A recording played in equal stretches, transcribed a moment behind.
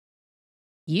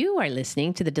You are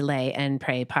listening to the Delay and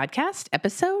Pray podcast,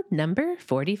 episode number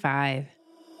 45.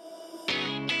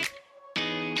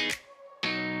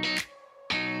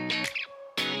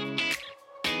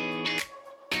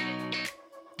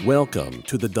 Welcome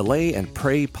to the Delay and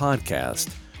Pray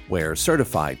podcast, where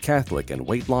certified Catholic and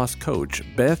weight loss coach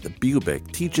Beth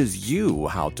Bubick teaches you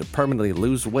how to permanently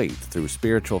lose weight through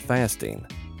spiritual fasting.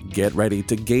 Get ready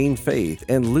to gain faith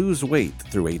and lose weight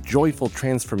through a joyful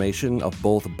transformation of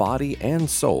both body and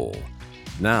soul.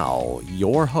 Now,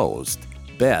 your host,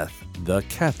 Beth, the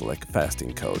Catholic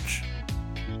fasting coach.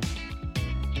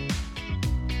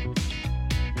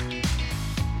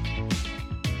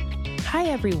 Hi,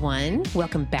 everyone.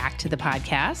 Welcome back to the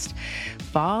podcast.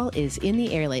 Fall is in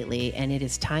the air lately, and it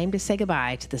is time to say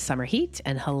goodbye to the summer heat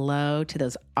and hello to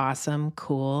those awesome,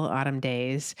 cool autumn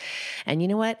days. And you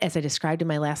know what? As I described in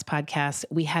my last podcast,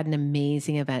 we had an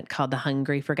amazing event called the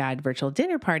Hungry for God virtual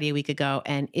dinner party a week ago,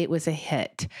 and it was a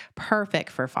hit. Perfect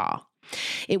for fall.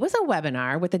 It was a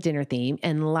webinar with a dinner theme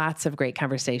and lots of great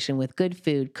conversation with good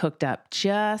food cooked up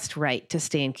just right to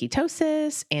stay in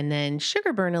ketosis and then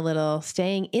sugar burn a little,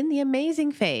 staying in the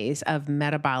amazing phase of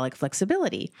metabolic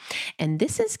flexibility. And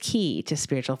this is key to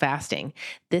spiritual fasting.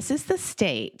 This is the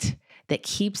state that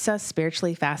keeps us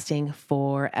spiritually fasting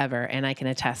forever, and I can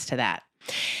attest to that.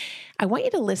 I want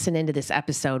you to listen into this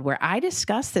episode where I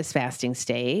discuss this fasting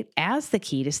state as the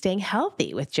key to staying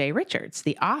healthy with Jay Richards,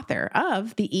 the author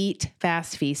of the Eat,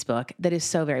 Fast, Feast book that is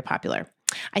so very popular.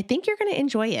 I think you're going to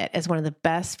enjoy it as one of the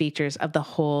best features of the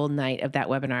whole night of that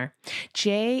webinar.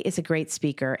 Jay is a great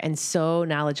speaker and so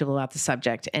knowledgeable about the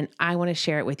subject, and I want to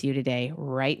share it with you today,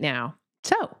 right now.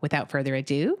 So without further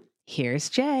ado, here's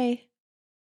Jay.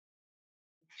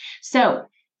 So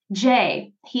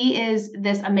Jay, he is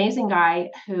this amazing guy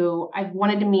who I've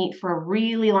wanted to meet for a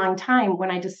really long time.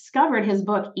 When I discovered his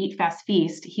book, Eat, Fast,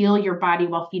 Feast, Heal Your Body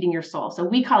While Feeding Your Soul. So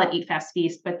we call it Eat, Fast,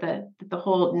 Feast, but the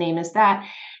whole name is that.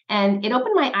 And it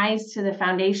opened my eyes to the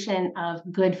foundation of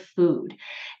good food.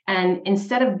 And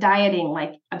instead of dieting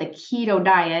like the keto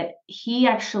diet, he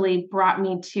actually brought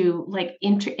me to like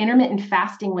intermittent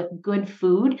fasting with good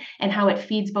food and how it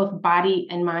feeds both body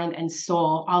and mind and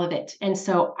soul, all of it. And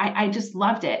so I just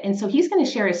loved it. And so he's going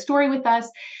to share his story with us,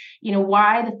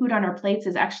 why the food on our plates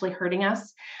is actually hurting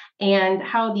us and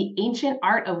how the ancient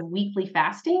art of weekly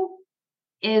fasting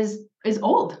is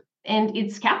old. And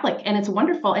it's Catholic and it's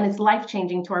wonderful and it's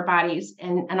life-changing to our bodies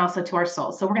and also to our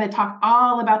souls. So we're going to talk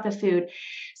all about the food.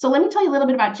 So let me tell you a little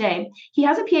bit about Jay. He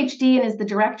has a PhD and is the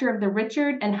director of the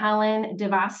Richard and Helen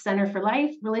DeVos Center for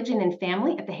Life, Religion, and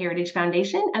Family at the Heritage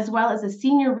Foundation, as well as a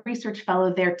senior research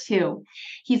fellow there too.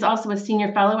 He's also a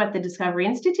senior fellow at the Discovery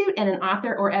Institute and an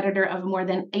author or editor of more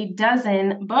than a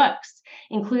dozen books,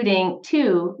 including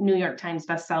 2 New York Times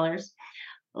bestsellers.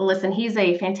 Listen, he's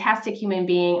a fantastic human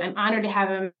being. I'm honored to have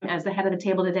him as the head of the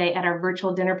table today at our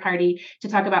virtual dinner party to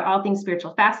talk about all things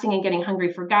spiritual fasting and getting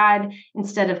hungry for God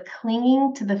instead of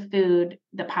clinging to the food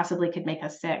that possibly could make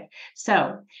us sick.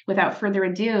 So without further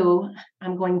ado,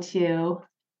 I'm going to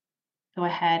go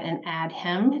ahead and add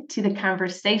him to the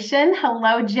conversation.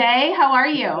 Hello, Jay. How are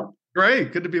you?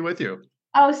 Great. Good to be with you.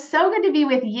 Oh, so good to be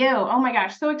with you. Oh my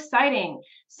gosh, so exciting.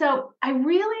 So I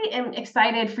really am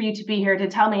excited for you to be here to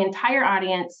tell my entire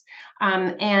audience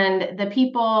and the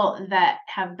people that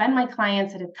have been my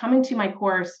clients that have come into my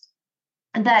course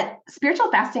that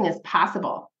spiritual fasting is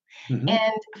possible. Mm-hmm.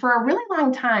 And for a really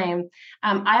long time,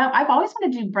 I've always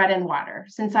wanted to do bread and water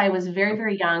since I was very,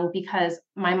 very young because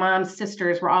my mom's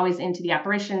sisters were always into the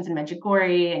apparitions in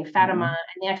Medjugorje and Fatima,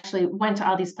 and they actually went to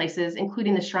all these places,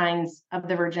 including the shrines of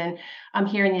the Virgin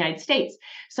here in the United States.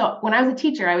 So when I was a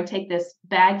teacher, I would take this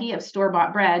baggie of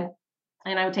store-bought bread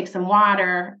and I would take some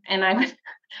water and I was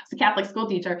a Catholic school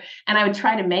teacher and I would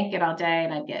try to make it all day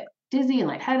and I'd get dizzy and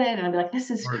lightheaded and I'd be like, this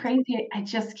is crazy. I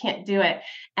just can't do it.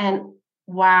 And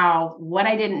wow, what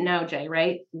I didn't know, Jay,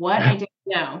 right? What I didn't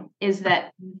know is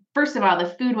that, first of all,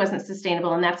 the food wasn't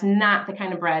sustainable, and that's not the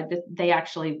kind of bread that they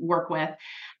actually work with.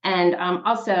 And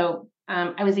also,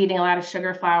 I was eating a lot of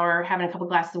sugar flour, having a couple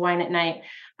glasses of wine at night.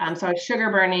 So I was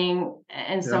sugar burning,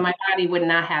 and so my body would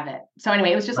not have it. So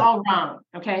anyway, it was just all wrong,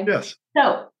 okay? Yes.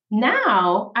 So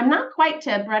now I'm not quite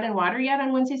to bread and water yet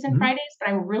on Wednesdays and Fridays, but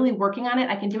I'm really working on it.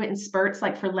 I can do it in spurts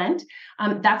like for Lent.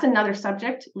 That's another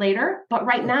subject later. But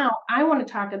right now I want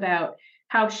to talk about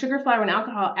how sugar, flour, and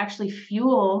alcohol actually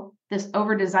fuel this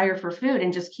over desire for food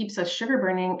and just keeps us sugar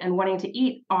burning and wanting to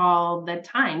eat all the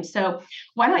time. So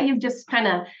why don't you just kind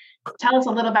of tell us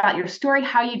a little about your story,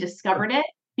 how you discovered it?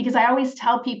 Because I always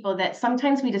tell people that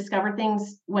sometimes we discover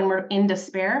things when we're in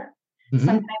despair.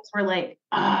 Sometimes we're like,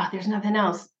 there's nothing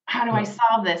else. How do I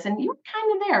solve this? And you were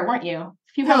kind of there, weren't you?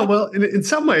 few Yeah, health. well, in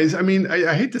some ways, I mean,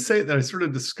 I hate to say it, that I sort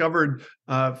of discovered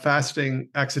fasting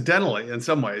accidentally in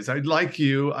some ways. I like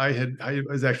you, I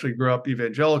was actually grew up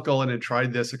evangelical and had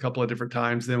tried this a couple of different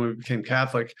times. Then we became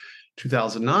Catholic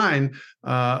 2009.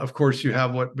 Of course, you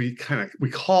have what we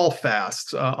call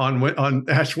fasts on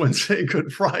Ash Wednesday and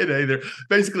Good Friday. They're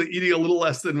basically eating a little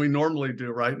less than we normally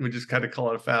do, right? And we just kind of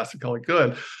call it a fast and call it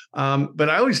good. But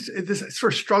I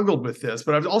sort of struggled with this.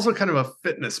 But I was also kind of a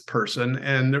fitness person,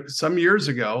 and some years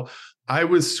ago, I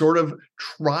was sort of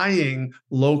trying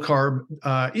low carb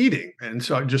eating. And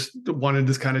so I just wanted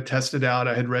to kind of test it out.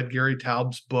 I had read Gary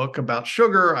Taub's book about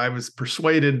sugar. I was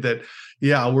persuaded that,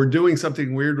 yeah, we're doing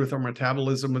something weird with our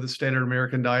metabolism with the standard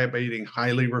American diet by eating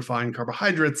highly refined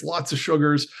carbohydrates, lots of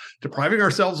sugars, depriving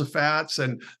ourselves of fats,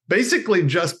 and basically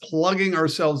just plugging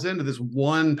ourselves into this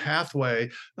one pathway,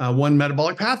 one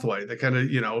metabolic pathway, the kind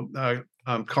of,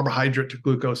 carbohydrate to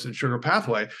glucose and sugar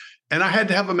pathway. And I had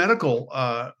to have a medical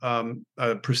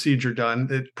procedure done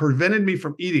that prevented me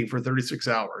from eating for 36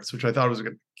 hours, which I thought was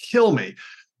going to kill me.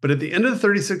 But at the end of the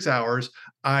 36 hours,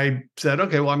 I said,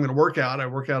 okay, well, I'm going to work out. I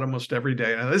work out almost every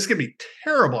day. And this is going to be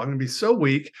terrible. I'm going to be so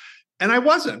weak. And I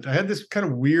wasn't. I had this kind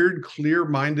of weird,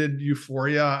 clear-minded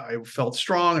euphoria. I felt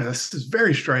strong. This is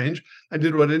very strange. I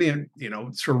did what any,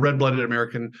 sort of red-blooded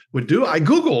American would do. I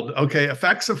Googled, okay,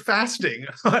 effects of fasting.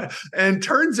 And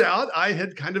turns out I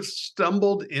had kind of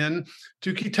stumbled into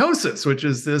ketosis, which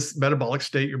is this metabolic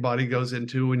state your body goes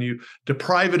into when you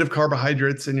deprive it of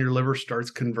carbohydrates and your liver starts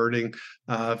converting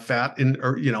fat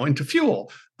into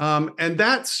fuel. And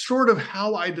that's sort of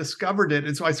how I discovered it.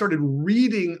 And so I started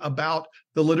reading about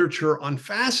the literature on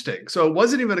fasting. So it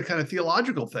wasn't even a kind of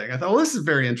theological thing. I thought, well, this is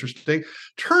very interesting.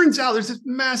 Turns out there's this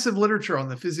massive literature on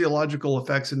the physiological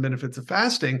effects and benefits of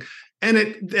fasting. And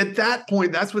at that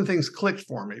point, that's when things clicked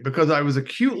for me, because I was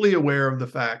acutely aware of the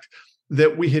fact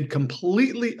that we had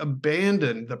completely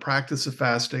abandoned the practice of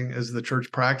fasting as the church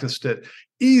practiced it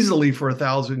easily for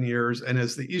 1,000 years, and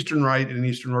as the Eastern Rite and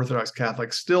Eastern Orthodox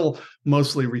Catholics still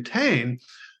mostly retain.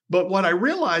 But what I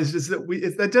realized is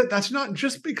that that's not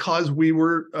just because we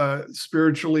were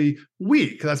spiritually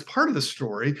weak. That's part of the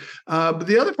story. But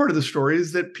the other part of the story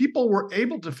is that people were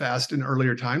able to fast in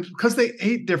earlier times because they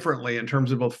ate differently in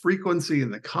terms of both frequency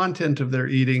and the content of their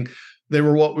eating. They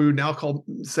were what we would now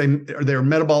say they were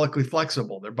metabolically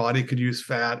flexible. Their body could use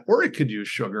fat or it could use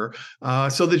sugar,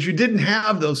 so that you didn't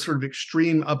have those sort of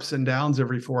extreme ups and downs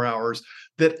every 4 hours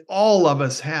that all of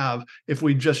us have if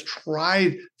we just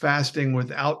tried fasting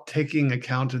without taking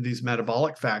account of these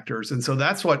metabolic factors. And so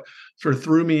that's what sort of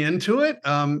threw me into it.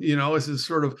 As this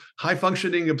sort of high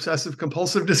functioning obsessive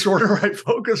compulsive disorder, I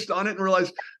focused on it and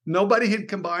realized nobody had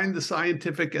combined the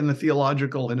scientific and the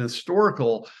theological and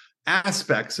historical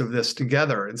aspects of this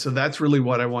together. And so that's really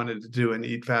what I wanted to do in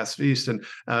Eat Fast Feast. And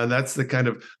that's the kind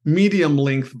of medium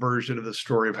length version of the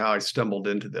story of how I stumbled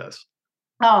into this.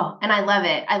 Oh, and I love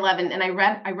it. I love it. And I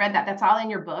read that. That's all in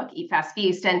your book, Eat Fast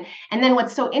Feast. And then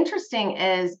what's so interesting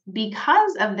is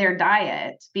because of their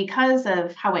diet, because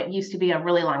of how it used to be a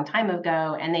really long time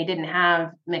ago, and they didn't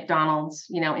have McDonald's,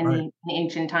 in the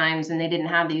ancient times, and they didn't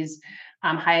have these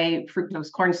high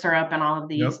fructose corn syrup and all of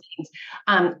these things.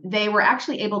 They were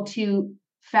actually able to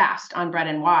fast on bread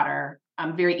and water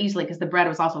very easily, because the bread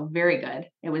was also very good.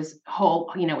 It was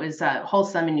whole, it was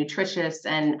wholesome and nutritious,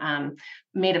 and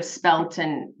made of spelt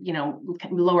and,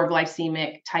 lower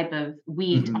glycemic type of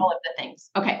wheat, all of the things.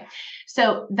 Okay.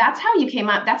 So that's how you came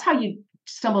up. That's how you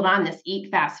stumbled on this Eat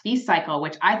Fast Feast cycle,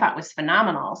 which I thought was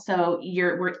phenomenal. So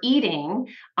we're eating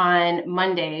on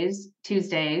Mondays,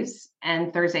 Tuesdays,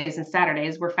 and Thursdays and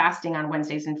Saturdays. We're fasting on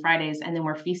Wednesdays and Fridays, and then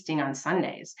we're feasting on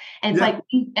Sundays. And it's like,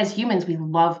 as humans, we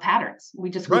love patterns.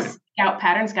 We seek out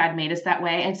patterns. God made us that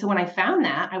way. And so when I found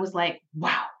that, I was like,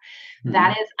 wow,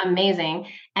 that is amazing.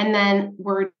 And then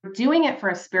we're doing it for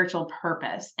a spiritual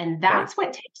purpose. And that's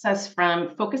what takes us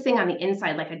from focusing on the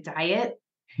inside, like a diet,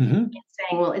 and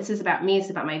saying, well, this is about me. It's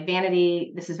about my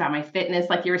vanity. This is about my fitness.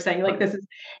 Like you were saying, like this is,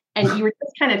 and you were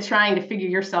just kind of trying to figure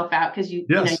yourself out, because you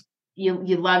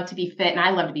love to be fit, and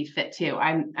I love to be fit too.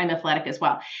 I'm athletic as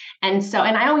well. And so,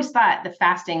 and I always thought the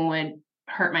fasting would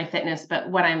hurt my fitness, but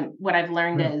what I've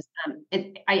learned is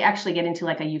I actually get into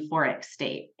like a euphoric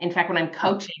state. In fact, when I'm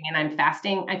coaching and I'm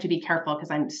fasting, I have to be careful,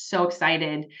 because I'm so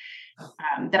excited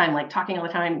that I'm like talking all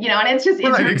the time, and it's just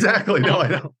exactly. No, I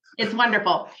know. It's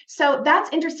wonderful. So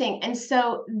that's interesting. And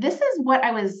so this is what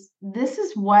I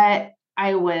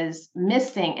was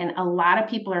missing, and a lot of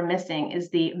people are missing, is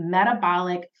the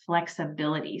metabolic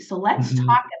flexibility. So let's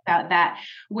talk about that.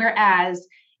 Whereas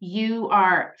you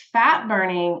are fat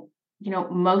burning,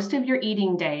 most of your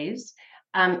eating days,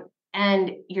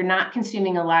 and you're not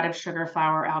consuming a lot of sugar,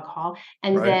 flour, alcohol.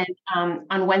 And Right. then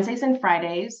on Wednesdays and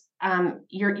Fridays,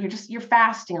 you're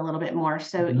fasting a little bit more.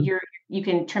 So Mhm. you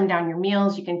can trim down your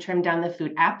meals, you can trim down the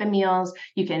food at the meals,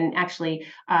 you can actually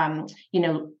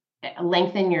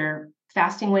lengthen your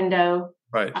fasting window,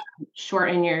 Right.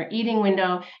 shorten your eating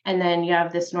window, and then you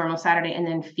have this normal Saturday and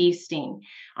then feasting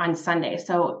on Sunday.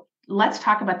 So let's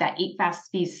talk about that eat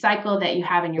fast feast cycle that you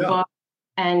have in your Yeah. book.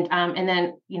 And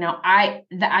then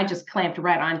I just clamped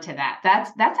right onto that.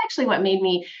 That's actually what made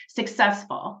me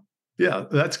successful. Yeah,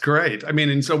 that's great. I mean,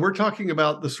 and so we're talking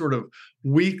about the sort of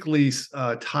weekly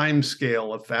time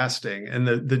scale of fasting, and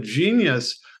the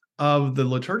genius of the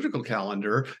liturgical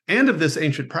calendar and of this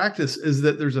ancient practice is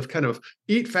that there's a kind of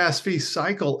eat, fast, feast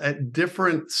cycle at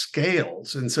different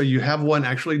scales. And so you have one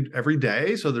actually every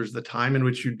day. So there's the time in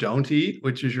which you don't eat,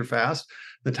 which is your fast,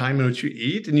 the time in which you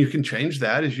eat, and you can change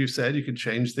that. As you said, you can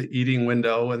change the eating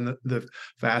window and the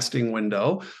fasting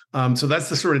window. So that's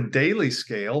the sort of daily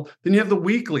scale. Then you have the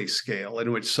weekly scale,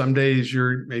 in which some days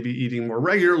you're maybe eating more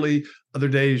regularly, other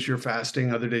days you're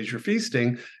fasting, other days you're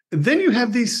feasting. Then you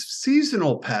have these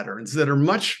seasonal patterns that are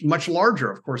much, much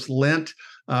larger. Of course, Lent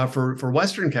for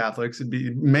Western Catholics, it'd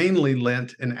be mainly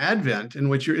Lent and Advent, in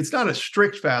which it's not a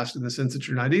strict fast in the sense that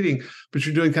you're not eating, but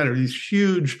you're doing kind of these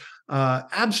huge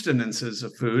abstinences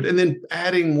of food, and then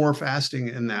adding more fasting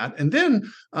in that. And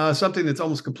then something that's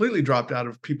almost completely dropped out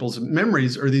of people's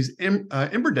memories are these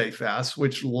Ember Day fasts,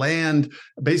 which land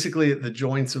basically at the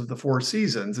joints of the four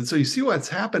seasons. And so you see what's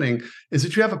happening is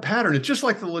that you have a pattern. It's just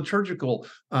like the liturgical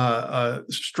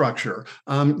structure.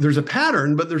 There's a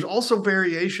pattern, but there's also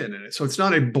variation in it. So it's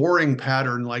not a boring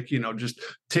pattern like, just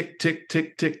tick, tick,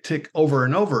 tick, tick, tick over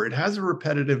and over. It has a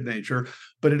repetitive nature,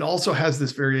 but it also has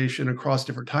this variation across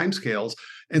different time scales.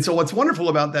 And so what's wonderful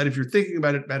about that, if you're thinking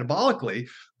about it metabolically,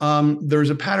 there's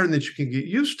a pattern that you can get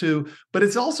used to, but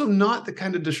it's also not the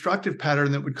kind of destructive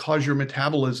pattern that would cause your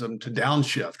metabolism to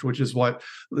downshift, which is what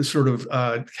the sort of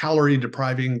calorie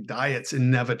depriving diets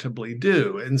inevitably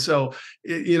do. And so,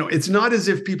 it's not as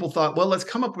if people thought, well, let's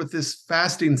come up with this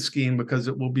fasting scheme because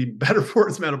it will be better for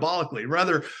us metabolically.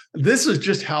 Rather, this is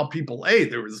just how people ate.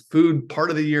 There was food part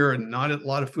of the year and not a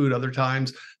lot of food other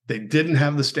times. They didn't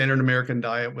have the standard American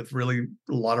diet with really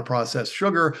a lot of processed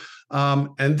sugar.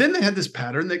 And then they had this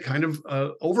pattern that kind of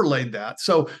overlaid that.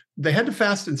 So they had to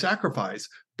fast and sacrifice.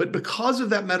 But because of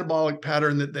that metabolic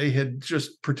pattern that they had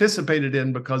just participated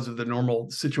in because of the normal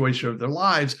situation of their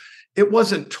lives, it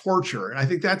wasn't torture. And I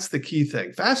think that's the key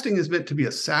thing. Fasting is meant to be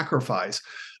a sacrifice.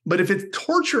 But if it's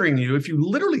torturing you, if you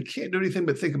literally can't do anything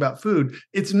but think about food,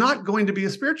 it's not going to be a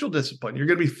spiritual discipline. You're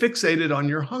going to be fixated on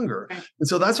your hunger. And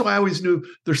so that's why I always knew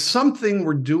there's something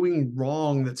we're doing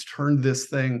wrong that's turned this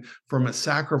thing from a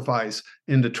sacrifice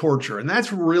into torture. And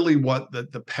that's really what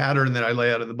the pattern that I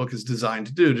lay out in the book is designed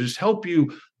to do, to just help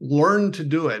you learn to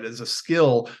do it as a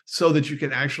skill so that you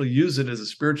can actually use it as a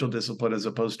spiritual discipline as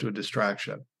opposed to a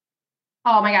distraction.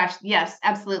 Oh my gosh, yes,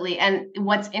 absolutely. And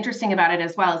what's interesting about it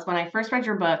as well is when I first read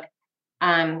your book,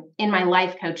 in my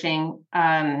life coaching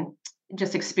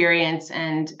just experience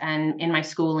and in my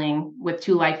schooling with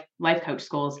two life coach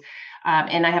schools,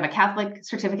 and I have a Catholic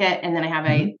certificate, and then I have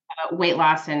a weight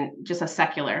loss and just a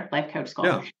secular life coach school.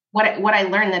 Yeah. What I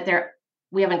learned that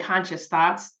we have unconscious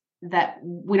thoughts that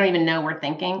we don't even know we're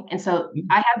thinking, and so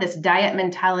I have this diet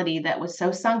mentality that was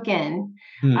so sunk in.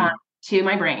 To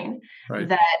my brain, right,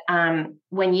 that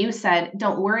when you said,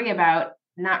 don't worry about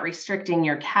not restricting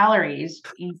your calories,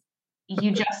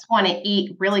 you just want to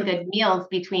eat really good meals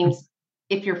between,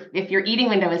 if your eating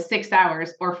window is 6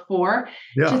 hours or 4,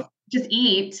 just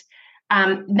eat,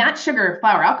 not sugar,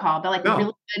 flour, alcohol, but like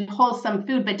really good wholesome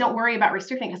food, but don't worry about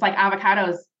restricting, because like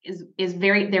avocados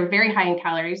they're very high in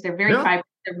calories. They're very fibrous.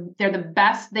 They're the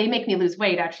best. They make me lose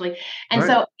weight actually. And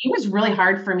so it was really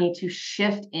hard for me to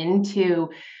shift into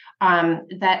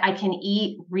that I can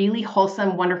eat really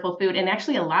wholesome, wonderful food, and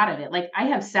actually a lot of it. Like I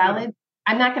have salad. Yeah.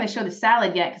 I'm not going to show the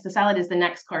salad yet because the salad is the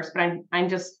next course, but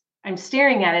I'm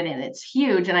staring at it and it's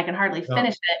huge and I can hardly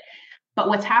finish it. But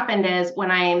what's happened is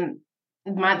when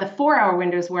the 4-hour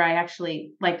windows where I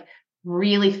actually like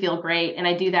really feel great, and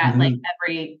I do that like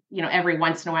every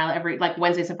once in a while, every like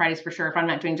Wednesdays and Fridays for sure, if I'm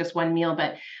not doing just one meal,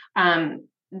 but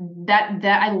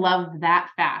that I love that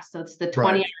fast. So it's the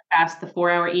 20-hour fast, the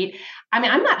 4-hour eat. I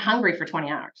mean, I'm not hungry for 20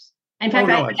 hours. In fact,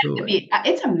 I have to be,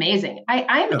 it's amazing.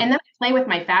 And then I play with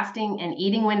my fasting and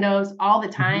eating windows all the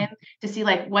time to see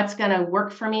like what's going to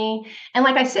work for me. And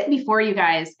like I sit before you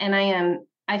guys and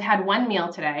I've had one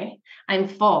meal today. I'm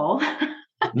full.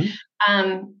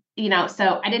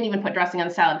 So I didn't even put dressing on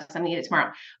the salad because I'm going to eat it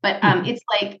tomorrow. But it's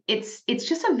like, it's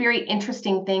just a very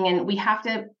interesting thing. And we have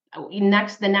to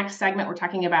the next segment, we're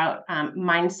talking about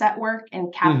mindset work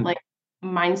and Catholic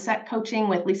mindset coaching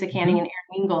with Lisa Canning and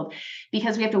Erin Ingold,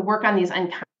 because we have to work on these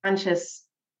unconscious,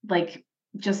 like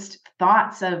just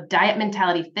thoughts of diet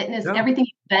mentality, fitness, everything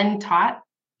you've been taught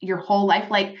your whole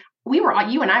life. Like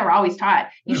you and I were always taught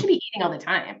you should be eating all the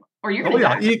time, or you're going to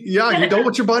die. You don't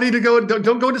want your body to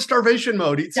don't go into starvation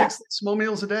mode. Eat 6 small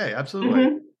meals a day.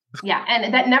 Absolutely. Yeah.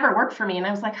 And that never worked for me. And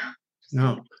I was like,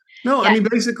 no, I mean,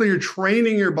 basically you're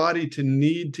training your body to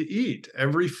need to eat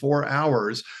every 4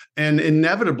 hours. And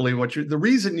inevitably the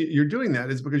reason you're doing that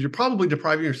is because you're probably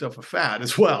depriving yourself of fat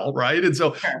as well. Right. And so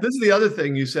this is the other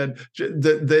thing you said,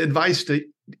 the advice to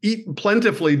eat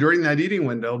plentifully during that eating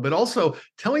window, but also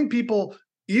telling people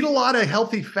eat a lot of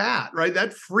healthy fat, right?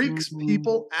 That freaks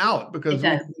people out because we've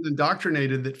been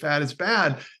indoctrinated that fat is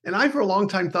bad. And I, for a long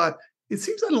time, thought, it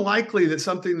seems unlikely that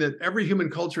something that every human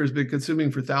culture has been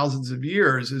consuming for thousands of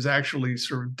years is actually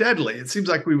sort of deadly. It seems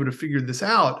like we would have figured this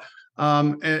out.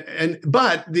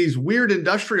 But these weird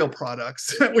industrial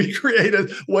products that we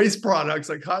created, waste products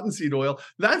like cottonseed oil,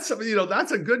 that's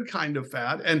a good kind of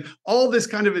fat, and all this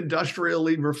kind of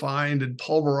industrially refined and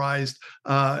pulverized,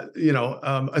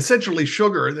 essentially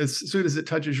sugar. As soon as it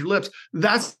touches your lips,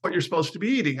 that's what you're supposed to be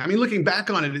eating. I mean, looking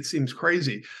back on it, it seems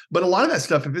crazy, but a lot of that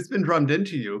stuff, if it's been drummed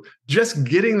into you, just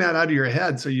getting that out of your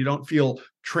head so you don't feel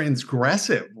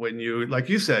transgressive when you, like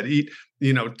you said, eat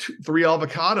 3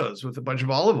 avocados with a bunch of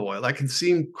olive oil. That can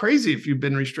seem crazy if you've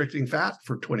been restricting fat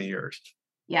for 20 years.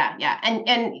 Yeah.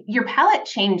 And your palate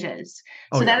changes.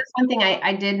 So that is one thing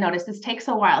I did notice. This takes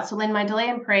a while. So in my Delay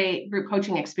and Pray group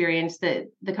coaching experience, the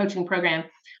coaching program,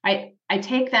 I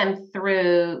take them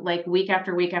through like week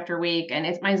after week after week, and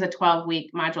mine's a 12-week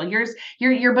module.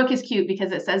 Your book is cute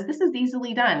because it says this is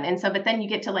easily done. And so, but then you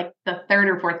get to like the 3rd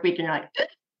or 4th week and you're like,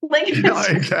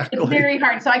 it's very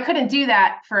hard. So I couldn't do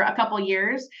that for a couple of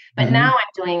years, but now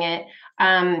I'm doing it.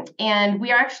 And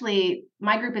we are actually,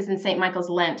 my group is in St. Michael's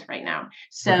Lent right now.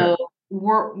 So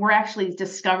we're actually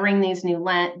discovering these new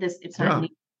Lent. It's not new,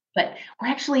 but we're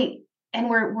actually, and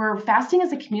we're fasting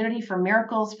as a community for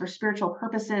miracles, for spiritual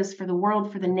purposes, for the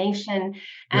world, for the nation.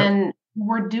 And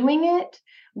we're doing it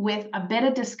with a bit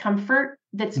of discomfort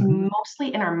that's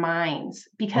mostly in our minds,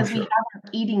 because we have our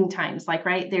eating times, like,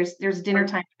 right, there's dinner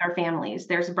time with our families,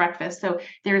 there's breakfast, so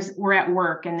we're at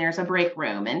work and there's a break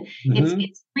room, and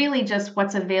it's really just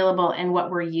what's available and what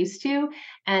we're used to.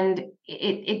 And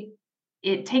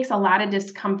it takes a lot of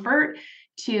discomfort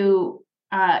to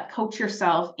coach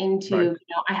yourself into,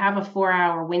 I have a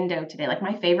 4-hour window today. Like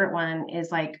my favorite one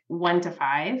is like 1 to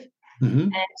 5.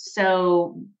 And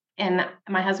so, and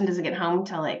my husband doesn't get home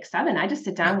till like 7. I just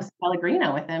sit down with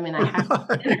Pellegrino with him and I have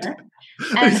dinner.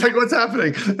 And he's like, what's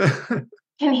happening?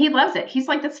 And he loves it. He's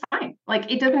like, that's fine.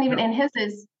 Like it doesn't even, and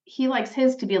he likes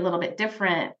his to be a little bit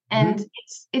different. And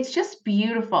it's just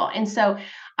beautiful. And so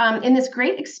in this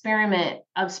great experiment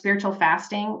of spiritual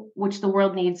fasting, which the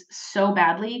world needs so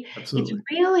badly, it's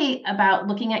really about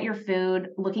looking at your food,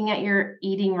 looking at your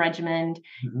eating regimen,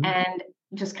 and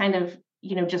just kind of,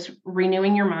 just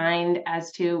renewing your mind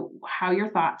as to how your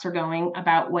thoughts are going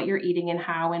about what you're eating and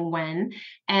how and when,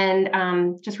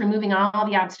 and just removing all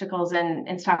the obstacles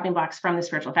and stopping blocks from the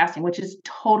spiritual fasting, which is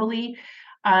totally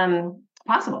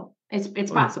possible. It's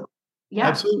possible. Yeah,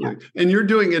 absolutely. Yeah. And you're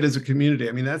doing it as a community.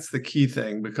 I mean, that's the key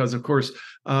thing, because of course,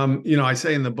 I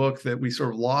say in the book that we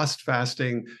sort of lost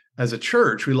fasting as a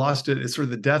church. We lost it. It's sort of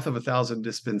the death of 1,000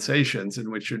 dispensations, in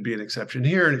which should be an exception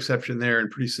here, an exception there. And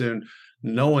pretty soon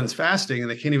no one's fasting,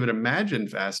 and they can't even imagine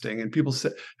fasting. And people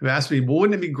have asked me, well,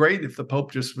 wouldn't it be great if the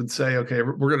Pope just would say, okay,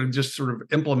 we're going to just sort of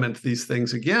implement these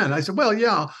things again? I said, well,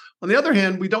 yeah. On the other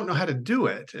hand, we don't know how to do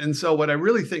it. And so what I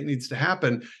really think needs to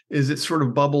happen is it sort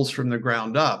of bubbles from the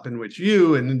ground up, in which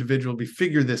you, an individual,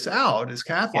 figure this out as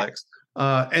Catholics.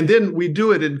 And then we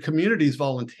do it in communities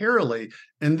voluntarily.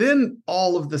 And then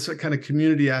all of this kind of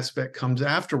community aspect comes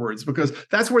afterwards, because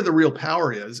that's where the real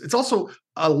power is. It's also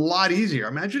a lot easier.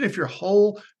 Imagine if your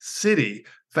whole city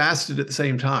fasted at the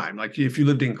same time, like if you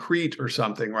lived in Crete or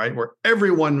something, right, where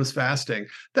everyone was fasting.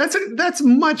 That's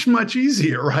much, much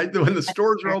easier, right? When the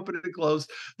stores are open and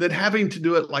closed, than having to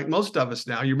do it like most of us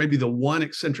now. You're maybe the one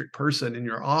eccentric person in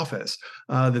your office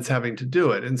that's having to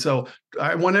do it. And so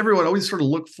I want everyone to always sort of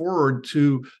look forward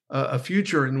to a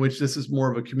future in which this is more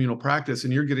of a communal practice,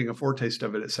 and you're getting a foretaste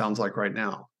of it, it sounds like, right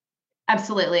now.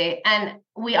 Absolutely. And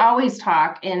we always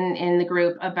talk in the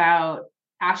group about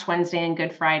Ash Wednesday and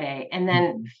Good Friday, and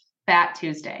then Fat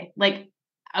Tuesday. Like,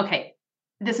 okay,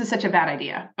 this is such a bad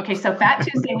idea. Okay, so Fat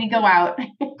Tuesday, we go out, we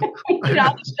eat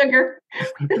all the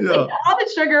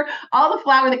sugar, all the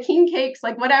flour, the king cakes,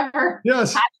 like whatever.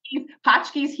 Yes.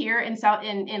 Hotchkiss here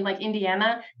in like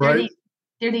Indiana. Right.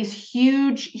 they're these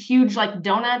huge like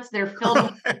donuts. They're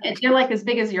filled with, they're like as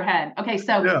big as your head. Okay,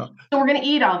 so we're going to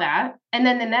eat all that, and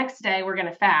then the next day we're going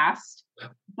to fast,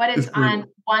 but it's on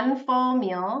one full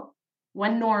meal,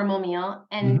 one normal meal,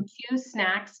 and 2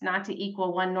 snacks, not to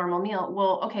equal one normal meal.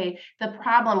 Well, okay, the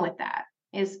problem with that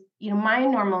is, my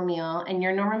normal meal and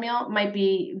your normal meal might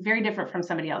be very different from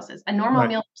somebody else's. A normal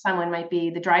meal for someone might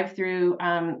be the drive-through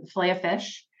filet of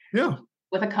fish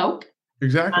with a Coke.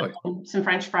 Exactly. Some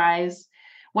French fries,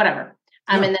 whatever.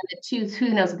 And then who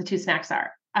knows what the 2 snacks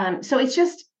are. So it's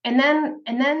just, and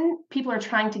then people are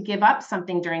trying to give up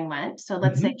something during Lent. So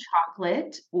let's say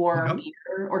chocolate or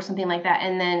beer or something like that.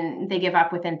 And then they give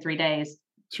up within 3 days.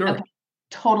 Sure. Okay.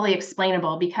 Totally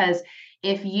explainable, because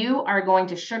if you are going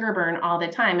to sugar burn all the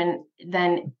time, and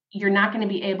then you're not going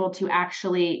to be able to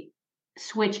actually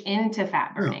switch into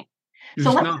fat burning.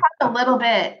 So let's talk a little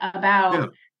bit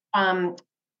about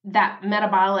that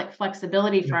metabolic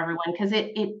flexibility for everyone, because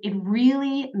it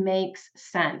really makes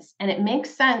sense. And it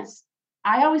makes sense.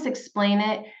 I always explain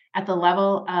it at the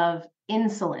level of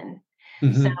insulin. So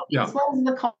insulin is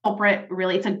the culprit.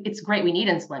 Really, it's great. We need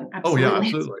insulin. Absolutely. Oh, yeah,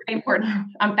 absolutely. It's very important.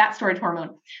 Fat storage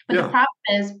hormone. But the problem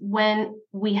is when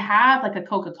we have like a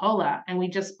Coca-Cola and we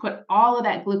just put all of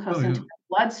that glucose into the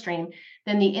bloodstream,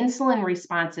 then the insulin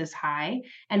response is high.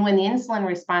 And when the insulin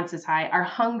response is high, our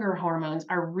hunger hormones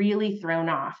are really thrown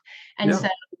off. And so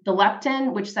the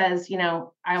leptin, which says,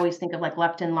 I always think of like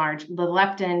leptin large, the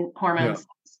leptin hormone,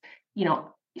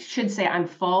 should say I'm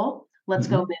full, let's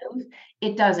go move.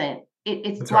 It doesn't.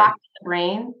 It's blocked in the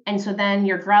brain. And so then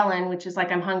your ghrelin, which is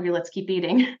like, I'm hungry, let's keep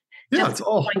eating. It's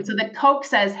all. So the Coke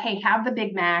says, hey, have the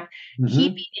Big Mac,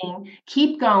 keep eating,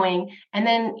 keep going. And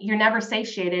then you're never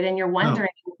satiated and you're wondering,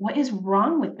 what is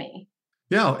wrong with me?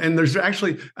 Yeah. And there's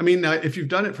actually, if you've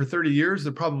done it for 30 years,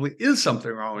 there probably is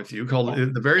something wrong with you, called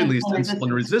at the very least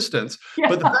insulin resistance.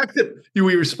 But the fact that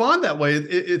we respond that way,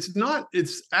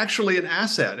 it's actually an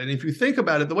asset. And if you think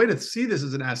about it, the way to see this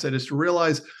as an asset is to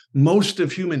realize most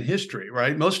of human history,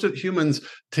 right? Most of humans,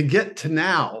 to get to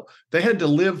now, they had to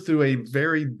live through a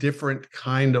very different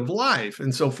kind of life.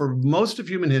 And so for most of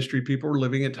human history, people were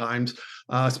living at times,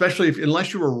 especially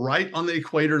unless you were right on the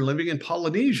equator, living in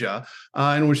Polynesia,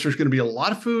 in which there's going to be a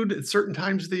lot of food at certain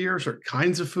times of the year, certain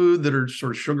kinds of food that are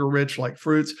sort of sugar rich, like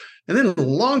fruits, and then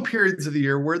long periods of the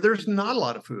year where there's not a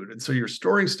lot of food. And so you're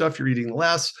storing stuff, you're eating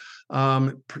less.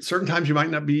 Certain times you might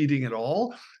not be eating at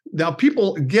all. Now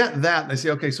people get that and they say,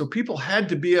 okay, so people had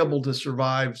to be able to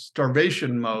survive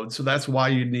starvation mode. So that's why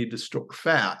you need to store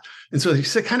fat. And so you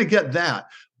kind of get that.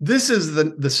 This is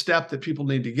the step that people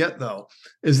need to get, though,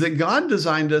 is that God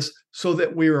designed us so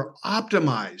that we are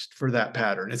optimized for that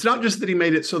pattern. It's not just that he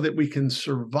made it so that we can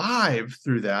survive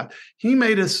through that. He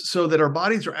made us so that our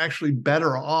bodies are actually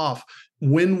better off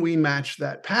when we match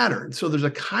that pattern. So there's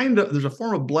a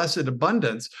form of blessed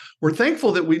abundance. We're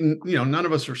thankful that none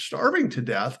of us are starving to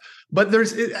death, but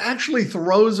it actually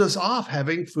throws us off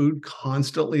having food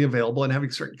constantly available and having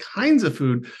certain kinds of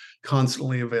food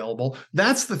constantly available.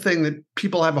 That's the thing that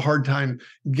people have a hard time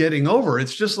getting over.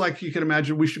 It's just like you can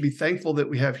imagine we should be thankful that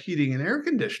we have heating and air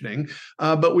conditioning,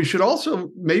 but we should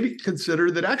also maybe consider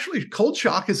that actually cold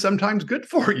shock is sometimes good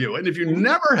for you. And if you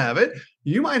never have it,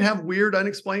 you might have weird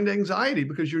unexplained anxiety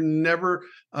because you're never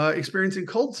experiencing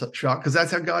cold shock, because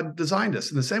that's how God designed us.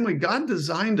 In the same way, God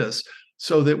designed us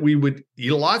so that we would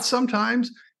eat a lot sometimes,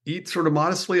 eat sort of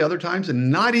modestly other times, and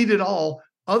not eat at all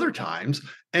other times.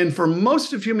 And for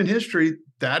most of human history,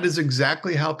 that is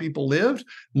exactly how people lived.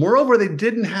 Moreover, they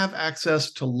didn't have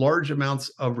access to large amounts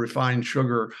of refined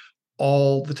sugar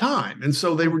all the time. And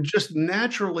so they were just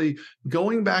naturally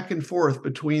going back and forth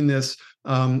between this,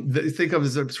 think of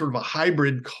as a sort of a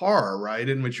hybrid car, right?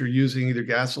 In which you're using either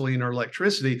gasoline or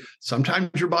electricity. Sometimes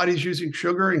your body's using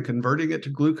sugar and converting it to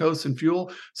glucose and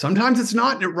fuel. Sometimes it's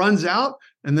not, and it runs out.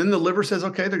 And then the liver says,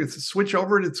 okay, they're going to switch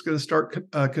over and it's going to start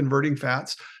converting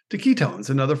fats to ketones,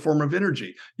 another form of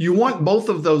energy. You want both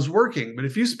of those working. But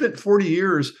if you spent 40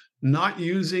 years not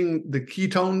using the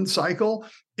ketone cycle,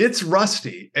 it's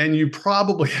rusty, and you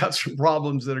probably have some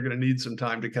problems that are going to need some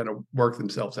time to kind of work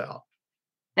themselves out.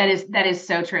 That is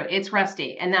so true. It's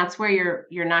rusty, and that's where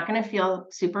you're not going to feel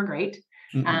super great.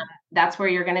 That's where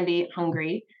you're going to be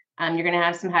hungry. You're going to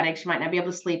have some headaches. You might not be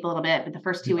able to sleep a little bit, but the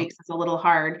first 2 weeks is a little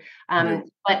hard.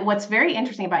 But what's very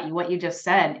interesting about what you just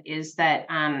said is that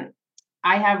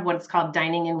I have what's called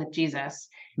dining in with Jesus,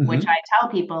 which I tell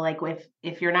people, like,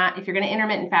 if you're going to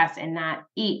intermittent fast and not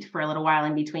eat for a little while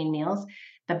in between meals,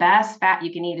 the best fat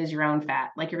you can eat is your own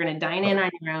fat. Like, you're going to dine in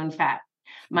on your own fat.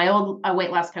 My old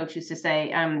weight loss coach used to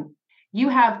say, you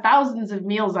have thousands of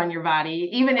meals on your body,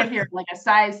 even if you're like a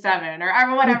size 7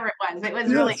 or whatever it was. It was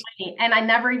really funny. And I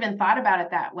never even thought about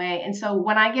it that way. And so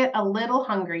when I get a little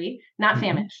hungry, not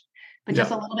famished, but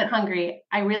just a little bit hungry,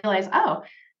 I realize, oh,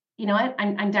 you know what?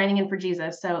 I'm dining in for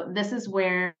Jesus. So this is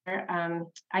where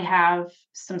I have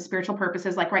some spiritual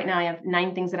purposes. Like right now, I have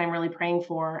 9 things that I'm really praying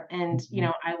for. And, you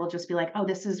know, I will just be like, oh,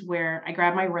 this is where I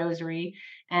grab my rosary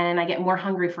and I get more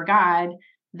hungry for God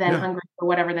than hungry for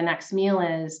whatever the next meal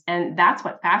is. And that's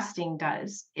what fasting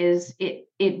does, is it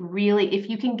really, if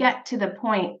you can get to the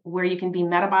point where you can be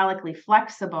metabolically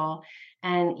flexible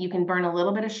and you can burn a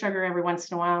little bit of sugar every once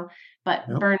in a while, but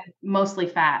burn mostly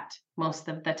fat most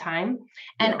of the time.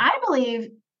 And I believe,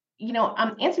 you know,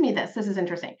 answer me this. This is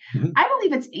interesting. I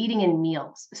believe it's eating in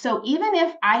meals. So even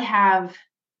if I have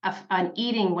an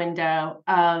eating window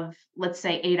of, let's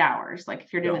say, 8 hours, like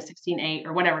if you're doing a 16-8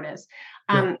 or whatever it is,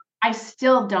 I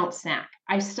still don't snack.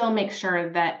 I still make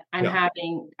sure that I'm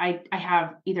having, I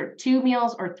have either 2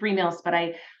 meals or 3 meals, but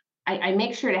I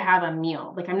make sure to have a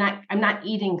meal. Like I'm not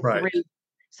eating 3.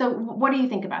 So what do you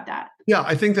think about that? Yeah,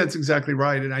 I think that's exactly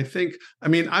right. And I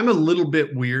mean, I'm a little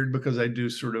bit weird because I do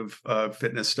sort of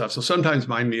fitness stuff. So sometimes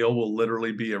my meal will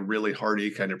literally be a really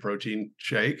hearty kind of protein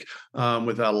shake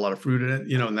without a lot of fruit in it,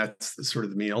 you know, and that's sort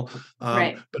of the meal. But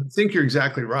I think you're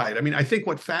exactly right. I mean, I think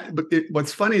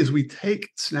what's funny is we take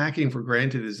snacking for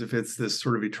granted as if it's this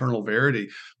sort of eternal verity.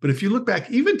 But if you look back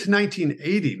even to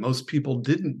 1980, most people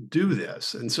didn't do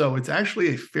this. And so it's actually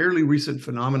a fairly recent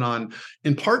phenomenon,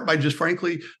 in part by just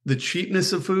frankly, the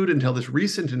cheapness of food until this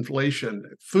recent inflation.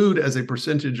 Food as a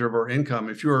percentage of our income,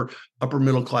 if you're upper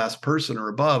middle class person or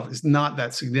above, is not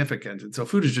that significant. And so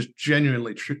food is just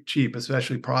genuinely cheap,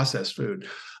 especially processed food.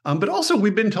 But also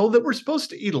we've been told that we're supposed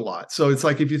to eat a lot. So it's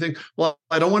like, if you think, well,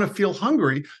 I don't want to feel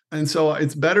hungry, and so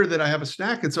it's better that I have a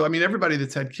snack. And so, I mean, everybody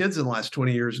that's had kids in the last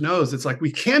 20 years knows it's like,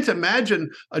 we can't imagine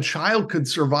a child could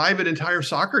survive an entire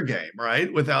soccer game,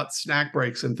 right, without snack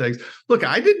breaks and things. Look,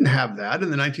 I didn't have that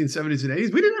in the 1970s and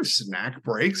 80s. We didn't have snack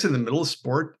breaks in the middle of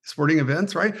sporting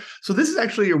events, right? So this is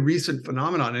actually a recent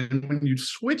phenomenon. And when you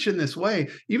switch in this way,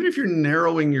 even if you're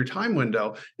narrowing your time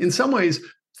window, in some ways,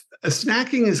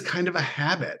 snacking is kind of a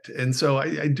habit. And so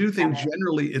I do think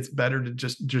generally it's better to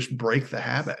just break the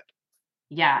habit.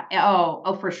 Yeah.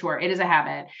 Oh, for sure. It is a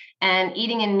habit. And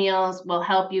eating in meals will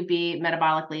help you be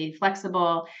metabolically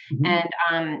flexible.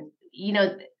 And, you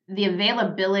know, the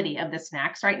availability of the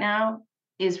snacks right now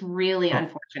is really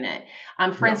unfortunate.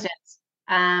 For instance,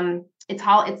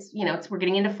 we're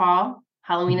getting into fall.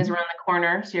 Halloween is around the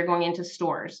corner. So you're going into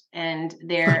stores and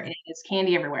there is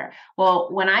candy everywhere. Well,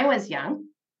 when I was young,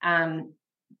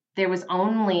 there was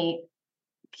only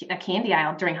a candy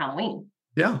aisle during Halloween.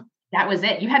 Yeah. That was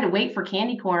it. You had to wait for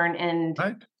candy corn and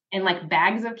like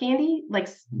bags of candy, like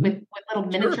with little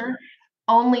miniature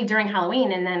only during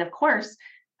Halloween. And then of course,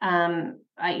 I'm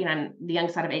the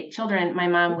youngest out of 8 children. My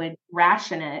mom would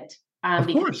ration it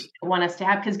because she didn't want us to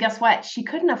have, because guess what? She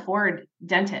couldn't afford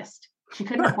dentist. She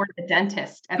couldn't afford the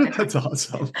dentist at the time. That's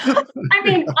awesome. I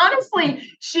mean, honestly,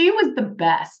 she was the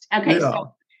best. Okay.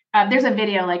 So there's a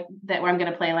video like that where I'm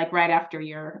going to play like right after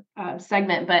your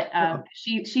segment, but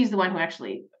she's the one who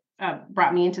actually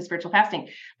brought me into spiritual fasting.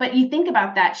 But you think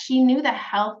about that. She knew the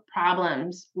health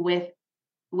problems with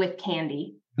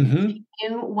candy. She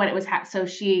knew what it was. So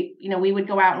she, you know, we would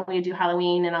go out and we would do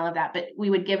Halloween and all of that, but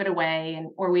we would give it away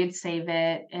or we'd save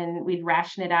it and we'd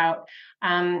ration it out.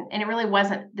 And it really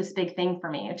wasn't this big thing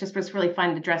for me. It just was really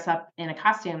fun to dress up in a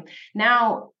costume.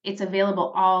 Now it's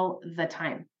available all the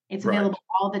time. It's available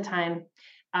all the time.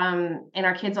 And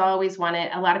our kids always want it.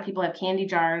 A lot of people have candy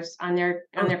jars on their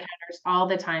counters all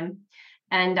the time.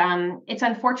 And it's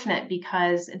unfortunate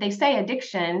because they say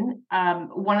addiction,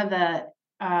 one of the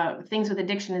things with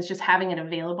addiction is just having it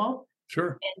available.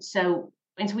 Sure. And so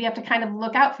we have to kind of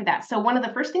look out for that. So one of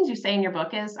the first things you say in your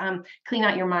book is clean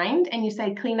out your mind, and you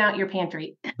say clean out your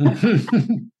pantry.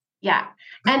 Yeah.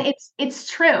 And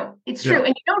it's true. It's true. And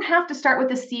you don't have to start with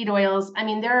the seed oils. I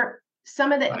mean, there are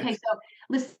some of the, okay, so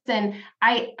listen,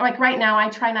 right now I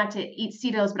try not to eat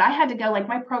seed oils, but I had to go, like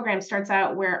my program starts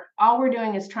out where all we're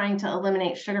doing is trying to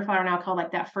eliminate sugar, flour, and alcohol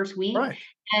like that first week. Right.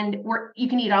 And you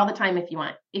can eat all the time if you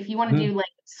want. If you want to do like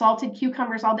salted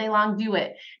cucumbers all day long, do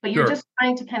it. But you're just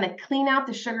trying to kind of clean out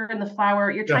the sugar and the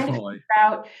flour. You're trying to figure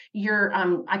out your,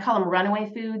 I call them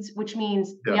runaway foods, which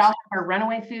means we all have our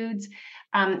runaway foods.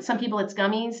 Some people it's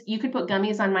gummies. You could put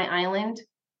gummies on my island.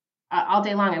 All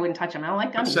day long, I wouldn't touch them. I don't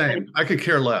like gummies. Same. I could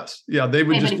care less. Yeah, they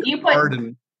would just get hard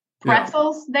and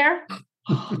pretzels there.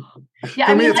 Yeah,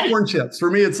 for me, it's corn chips.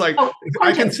 For me, it's like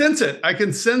I can sense it. I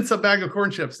can sense a bag of corn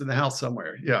chips in the house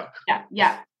somewhere. Yeah.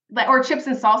 Yeah. Or chips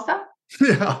and salsa.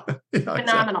 Yeah. Phenomenal.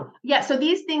 Exactly. Yeah. So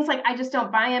these things, like, I just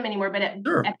don't buy them anymore. But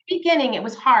Sure. at the beginning, it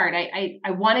was hard. I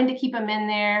wanted to keep them in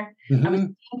there. I was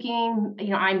Mhm.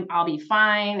 thinking, I'll be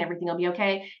fine. Everything will be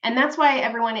okay. And that's why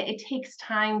everyone, it takes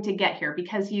time to get here,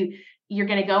 because you're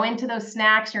going to go into those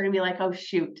snacks. You're going to be like, oh,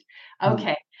 shoot. Mm.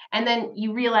 Okay. And then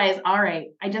you realize, all right,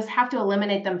 I just have to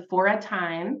eliminate them for a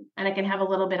time, and I can have a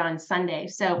little bit on Sunday.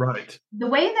 So Right. the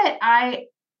way that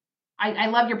I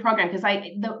love your program, because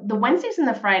the Wednesdays and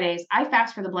the Fridays I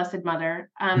fast for the Blessed Mother,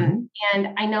 Mhm. and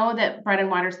I know that bread and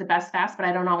water is the best fast, but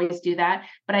I don't always do that.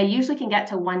 But I usually can get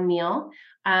to one meal,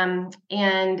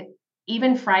 and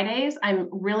even Fridays, I'm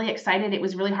really excited. It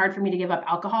was really hard for me to give up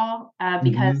alcohol,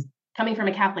 because Mhm. coming from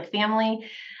a Catholic family,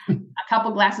 a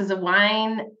couple glasses of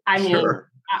wine. I mean, Sure.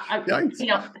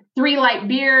 Yikes. 3 light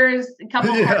beers, a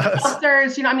couple hard Yes.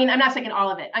 seltzers. I mean, I'm not saying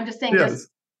all of it. I'm just saying just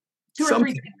Yes. 2 or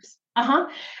 3 Something. drinks. Uh-huh.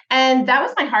 And that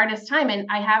was my hardest time, and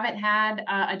I haven't had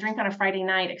a drink on a Friday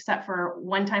night except for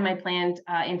one time I planned,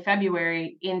 in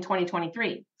February in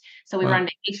 2023. So we were Right. on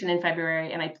vacation in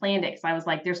February, and I planned it because I was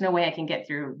like, "There's no way I can get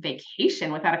through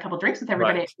vacation without a couple drinks with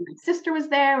everybody." Right. My sister was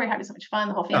there. We were having so much fun,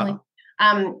 the whole family.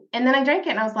 Yeah. And then I drank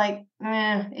it, and I was like,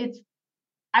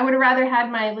 I would have rather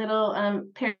had my little,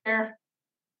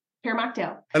 pear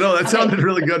mocktail. I know that Okay. sounded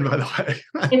really good, by the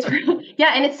way. It's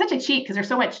yeah, and it's such a cheat because there's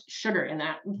so much sugar in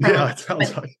that Yeah, it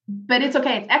sounds like. but it's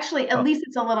okay. It's actually, at Oh, least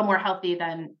it's a little more healthy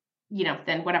than,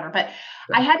 than whatever. But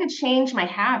yeah. I had to change my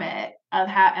habit of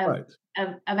Right.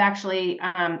 actually,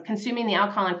 consuming the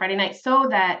alcohol on Friday night, so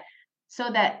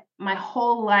that my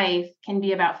whole life can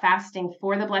be about fasting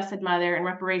for the Blessed Mother and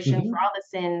reparation for Mhm. all the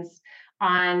sins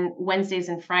on Wednesdays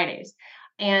and Fridays.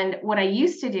 And what I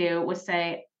used to do was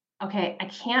say, okay, I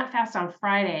can't fast on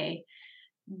Friday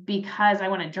because I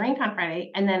want to drink on Friday.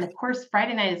 And then of course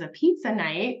Friday night is a pizza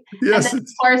night. And then Yes, of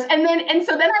course, and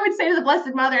so then I would say to the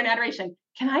Blessed Mother in adoration,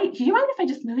 do you mind if I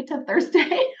just move it to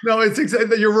Thursday? no, it's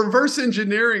exactly, you're reverse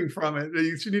engineering from it.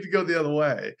 You should need to go the other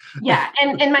way. Yeah.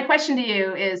 And my question to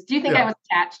you is, do you think I Yeah. was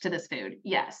attached to this food?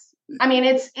 Yes. I mean,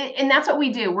 and that's what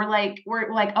we do. We're like,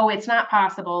 oh, it's not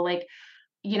possible. Like,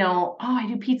 oh, I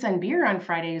do pizza and beer on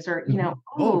Fridays, or, Mhm. Oh,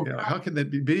 oh, yeah. How can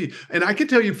that be? And I can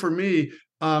tell you for me,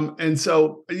 and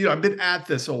so, I've been at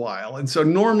this a while. And so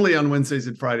normally on Wednesdays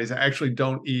and Fridays, I actually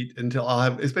don't eat until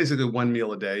it's basically one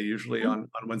meal a day, usually on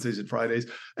Wednesdays and Fridays.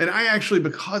 And I actually,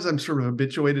 because I'm sort of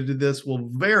habituated to this, will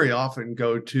very often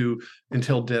go to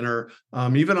until dinner,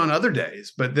 even on other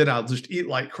days, but then I'll just eat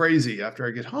like crazy after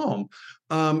I get home.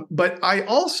 But I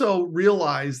also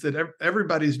realize that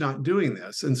everybody's not doing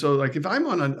this. And so, like, if I'm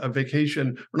on a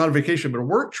vacation, or not a vacation, but a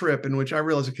work trip in which I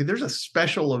realize, okay, there's a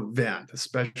special event, a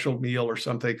special meal or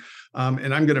something,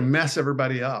 and I'm going to mess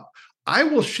everybody up, I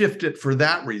will shift it for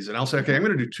that reason. I'll say, okay, I'm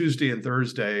going to do Tuesday and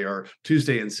Thursday, or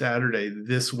Tuesday and Saturday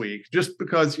this week, just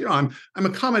because, I'm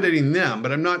accommodating them,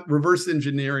 but I'm not reverse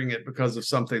engineering it because of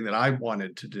something that I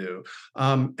wanted to do.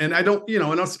 And I don't,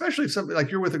 and especially if something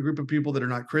like you're with a group of people that are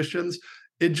not Christians,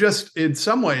 it just, in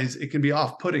some ways, it can be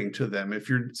off-putting to them if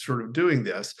you're sort of doing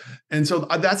this. And so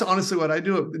that's honestly what I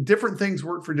do. Different things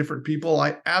work for different people.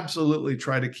 I absolutely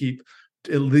try to keep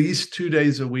at least 2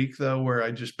 days a week, though,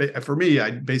 where for me, I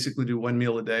basically do one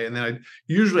meal a day. And then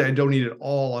I don't eat it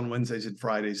all on Wednesdays and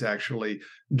Fridays, actually,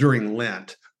 during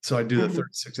Lent. So I do the mhm.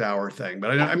 36-hour thing.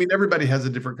 But Yeah. I mean, everybody has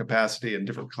a different capacity and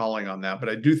different calling on that. But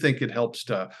I do think it helps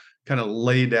to kind of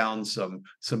lay down some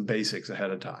basics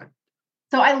ahead of time.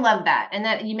 So I love that. And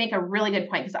that you make a really good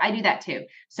point, because I do that too.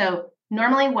 So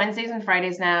normally Wednesdays and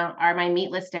Fridays now are my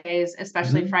meatless days,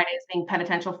 especially Mhm. Fridays being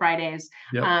penitential Fridays.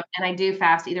 Yep. And I do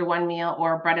fast either one meal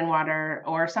or bread and water,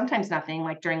 or sometimes nothing,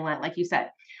 like during Lent, like you said.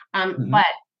 Mhm. But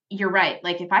you're right.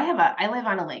 Like, I live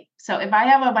on a lake. So if I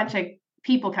have a bunch of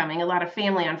people coming, a lot of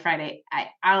family on Friday,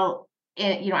 I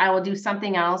will do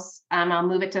something else. I'll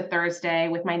move it to Thursday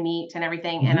with my meat and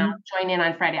everything, and I'll Mhm. join in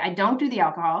on Friday. I don't do the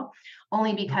alcohol,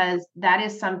 only because that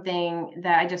is something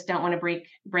that I just don't want to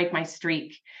break my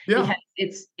streak, Yeah.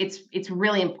 because it's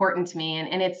really important to me.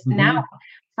 And it's now, Mhm.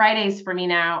 Fridays for me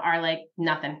now are like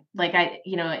nothing. Like, the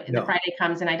Yeah. Friday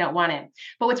comes and I don't want it.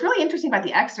 But what's really interesting about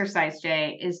the exercise,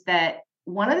 Jay, is that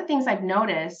one of the things I've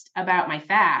noticed about my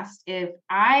fast, if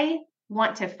I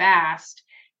want to fast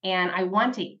and I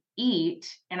want to eat,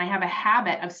 and I have a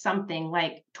habit of something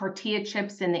like tortilla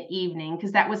chips in the evening,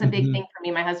 because that was a big thing Mhm. for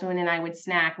me. My husband and I would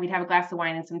snack. We'd have a glass of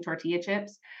wine and some tortilla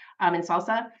chips, and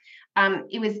salsa.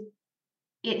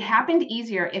 It happened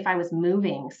easier if I was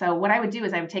moving. So what I would do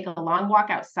is I would take a long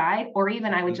walk outside, or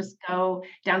even I would Mhm. just go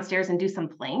downstairs and do some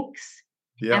planks.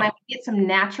 And I Yeah. would get some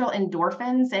natural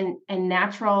endorphins and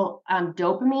natural,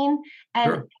 dopamine, and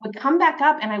Sure. would come back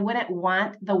up, and I wouldn't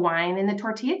want the wine and the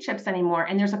tortilla chips anymore.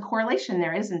 And there's a correlation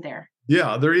there, isn't there?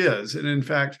 Yeah, there is. And in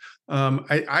fact,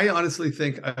 I honestly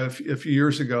think a few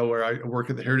years ago, where I work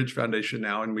at the Heritage Foundation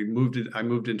now, and I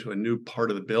moved into a new part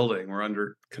of the building. We're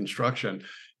under construction.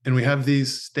 And we have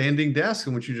these standing desks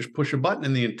in which you just push a button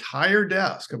and the entire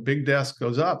desk, a big desk,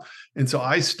 goes up. And so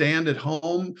I stand at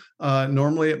home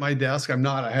normally at my desk. I'm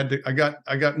not.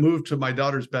 I got moved to my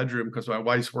daughter's bedroom because my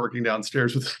wife's working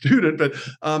downstairs with a student. But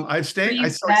I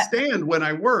stand when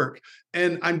I work.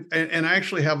 And I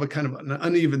actually have a kind of an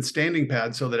uneven standing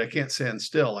pad so that I can't stand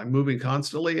still. I'm moving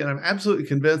constantly, and I'm absolutely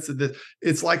convinced that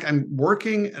it's like I'm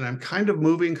working and I'm kind of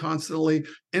moving constantly,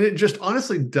 and it just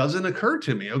honestly doesn't occur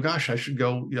to me, oh gosh, I should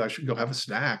go have a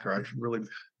snack, or I should really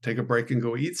take a break and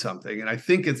go eat something. And I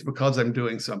think it's because I'm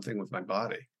doing something with my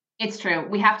body. It's true.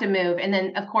 We have to move. And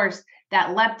then, of course,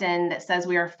 that leptin that says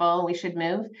we are full, we should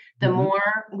move. The more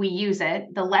we use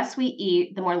it, the less we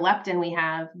eat, the more leptin we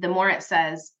have, the more it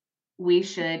says we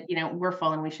should, we're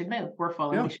full and we should move. We're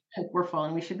full and we should move. We're full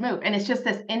and we should move. And it's just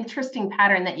this interesting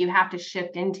pattern that you have to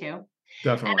shift into.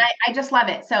 Definitely. And I just love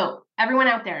it. So everyone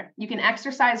out there, you can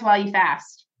exercise while you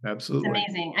fast. Absolutely. It's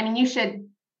amazing. I mean, you should.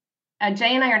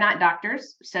 Jay and I are not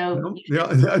doctors, so you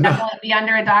should definitely be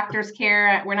under a doctor's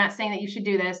care. We're not saying that you should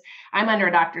do this. I'm under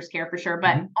a doctor's care for sure,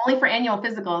 but only for annual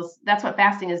physicals. That's what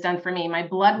fasting has done for me. My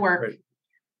blood work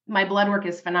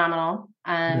is phenomenal.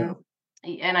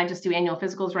 And I just do annual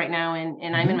physicals right now,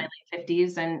 and I'm in my late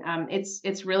 50s, and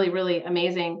it's really, really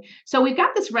amazing. So we've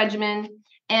got this regimen,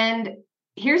 and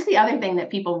here's the other thing that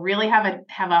people really have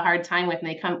a hard time with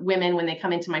when they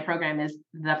come into my program is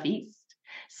the feast.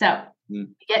 So we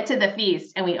get to the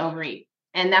feast and we overeat,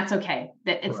 and that's okay.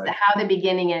 That it's how the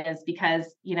beginning is,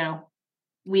 because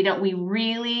we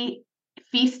really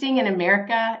feasting in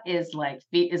America is like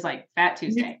Fat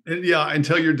Tuesday. Yeah,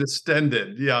 until you're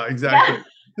distended. Yeah, exactly. Yeah.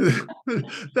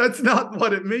 That's not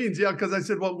what it means. Yeah, because I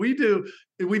said what we do,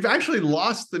 we've actually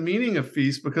lost the meaning of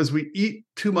feast because we eat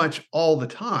too much all the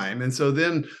time. And so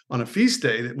then on a feast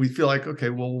day that we feel like, okay,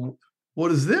 well, what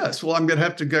is this? Well, I'm going to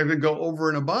have to go over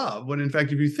and above. When in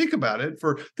fact, if you think about it,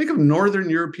 think of Northern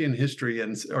European history,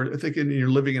 or thinking you're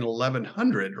living in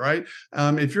 1100, right?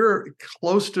 If you're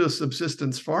close to a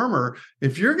subsistence farmer,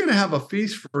 if you're going to have a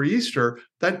feast for Easter,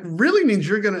 that really means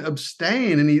you're going to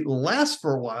abstain and eat less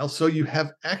for a while, so you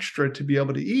have extra to be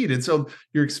able to eat. And so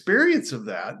your experience of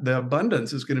that, the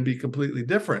abundance, is going to be completely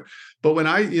different. But when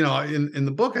I, in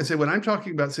the book, I say, when I'm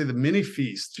talking about, say, the mini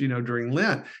feasts, during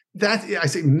Lent, I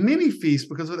say mini feast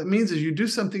because what that means is you do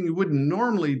something you wouldn't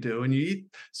normally do, and you eat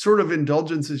sort of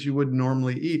indulgences you would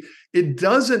normally eat. It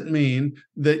doesn't mean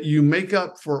that you make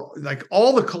up for like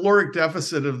all the caloric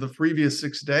deficit of the previous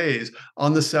 6 days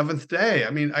on the seventh day. I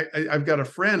mean, I've got a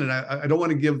friend, and I don't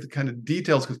want to give the kind of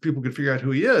details because people can figure out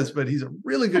who he is, but he's a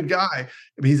really good guy.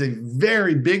 I mean, he's a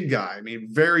very big guy. I mean,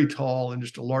 very tall and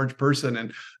just a large person.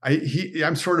 And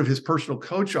I'm sort of his personal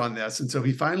coach on this. And so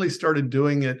he finally started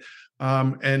doing it.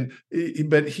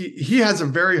 But he has a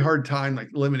very hard time like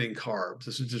limiting carbs.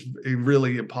 This is just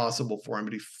really impossible for him,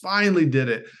 but he finally did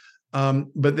it.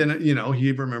 But then,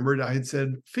 he remembered I had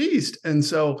said feast. And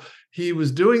so he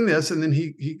was doing this, and then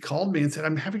he called me and said,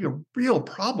 I'm having a real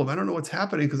problem. I don't know what's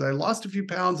happening because I lost a few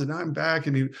pounds and now I'm back,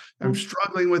 and I'm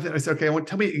struggling with it. I said, okay,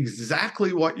 tell me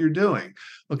exactly what you're doing.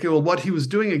 Okay, well, what he was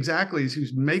doing exactly is he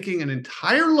was making an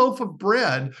entire loaf of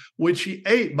bread, which he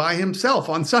ate by himself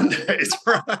on Sundays,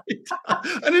 right?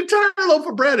 An entire loaf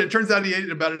of bread. It turns out he ate it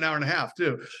in about an hour and a half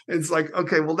too. It's like,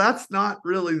 okay, well, that's not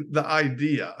really the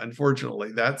idea.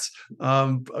 Unfortunately, that's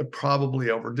probably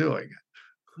overdoing it.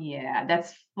 Yeah,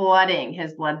 that's flooding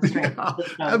his bloodstream. Yeah,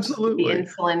 absolutely. The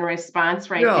insulin response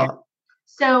there.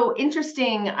 So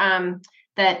interesting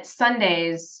that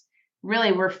Sundays,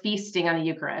 really, we're feasting on the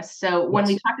Eucharist. So when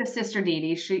we talk to Sister Dee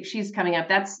Dee, she's coming up.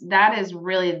 That is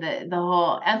really the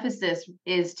whole emphasis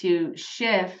is to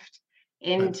shift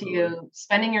into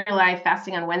spending your life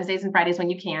fasting on Wednesdays and Fridays when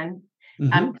you can.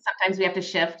 Sometimes we have to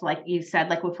shift, like you said,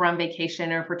 like if we're on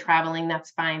vacation or if we're traveling,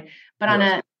 that's fine. But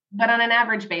on an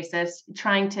average basis,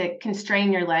 trying to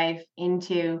constrain your life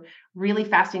into really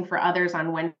fasting for others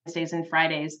on Wednesdays and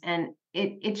Fridays. And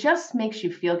it just makes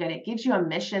you feel good. It gives you a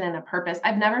mission and a purpose.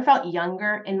 I've never felt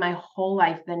younger in my whole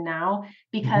life than now,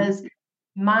 because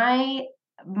my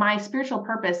spiritual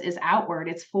purpose is outward.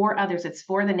 It's for others. It's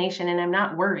for the nation. And I'm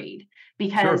not worried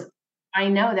because I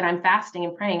know that I'm fasting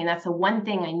and praying, and that's the one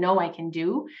thing I know I can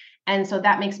do. And so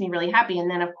that makes me really happy. And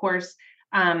then, of course,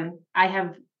 I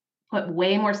have put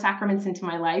way more sacraments into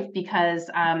my life because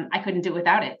I couldn't do it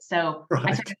without it. So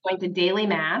I started going to daily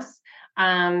mass,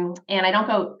 and I don't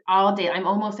go all day. I'm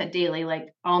almost at daily, like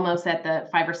almost at the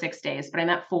 5 or 6 days, but I'm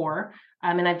at 4.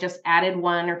 And I've just added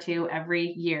 1 or 2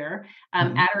 every year,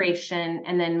 adoration,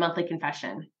 and then monthly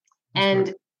confession.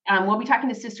 And we'll be talking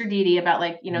to Sister Dee Dee about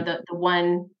like, the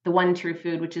one true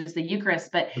food, which is the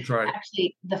Eucharist. But That's right.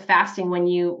 actually the fasting, when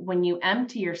you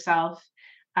empty yourself,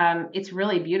 it's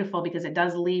really beautiful because it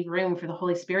does leave room for the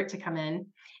Holy Spirit to come in.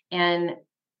 And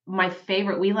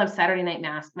we love Saturday night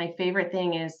mass. My favorite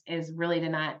thing is really to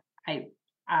not,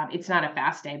 it's not a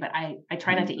fast day, but I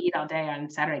try not to eat all day on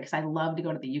Saturday because I love to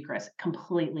go to the Eucharist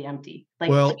completely empty. Like,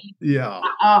 well, yeah.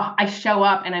 I show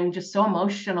up and I'm just so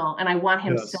emotional and I want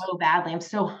him so badly. I'm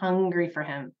so hungry for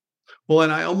him. Well,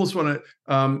 and I almost want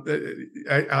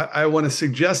to, I want to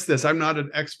suggest this. I'm not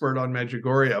an expert on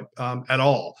Medjugorje at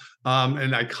all.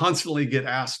 And I constantly get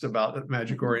asked about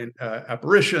Medjugorje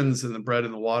apparitions and the bread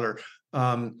and the water.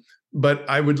 But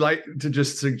I would like to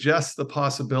just suggest the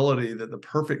possibility that the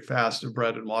perfect fast of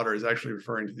bread and water is actually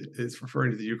referring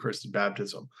to the Eucharistic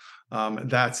baptism.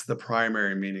 That's the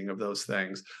primary meaning of those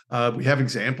things. We have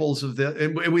examples of this,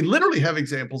 and we literally have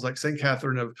examples like St.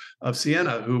 Catherine of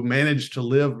Siena, who managed to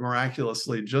live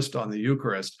miraculously just on the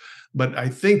Eucharist. But I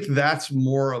think that's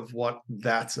more of what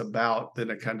that's about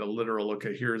than a kind of literal,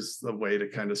 okay, here's the way to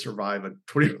kind of survive a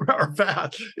 24-hour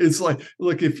fast. It's like,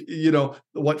 look, if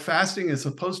what fasting is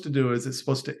supposed to do is it's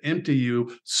supposed to empty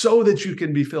you so that you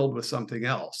can be filled with something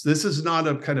else. This is not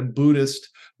a kind of Buddhist,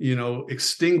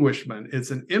 extinguishment.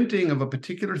 It's an emptying of a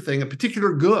particular thing, a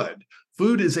particular good.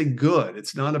 Food is a good,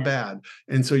 it's not a bad.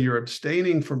 And so you're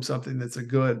abstaining from something that's a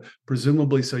good,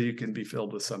 presumably so you can be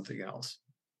filled with something else.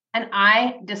 And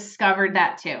I discovered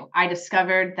that too. I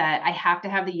discovered that I have to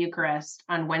have the Eucharist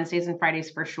on Wednesdays and Fridays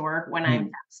for sure when I'm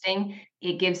fasting.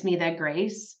 It gives me the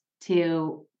grace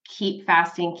to keep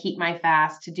fasting, keep my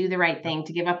fast, to do the right thing,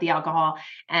 to give up the alcohol,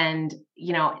 and,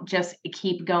 just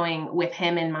keep going with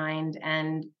him in mind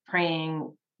and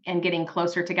praying and getting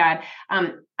closer to God.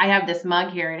 I have this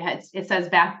mug here. It says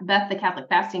Beth, the Catholic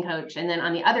fasting coach. And then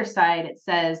on the other side, it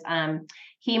says,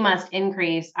 he must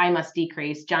increase, I must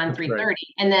decrease, John 3:30.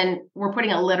 And then we're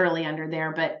putting it literally under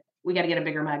there, but we got to get a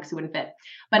bigger mug so it wouldn't fit.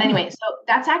 But anyway, so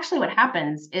that's actually what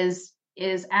happens is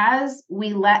as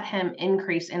we let him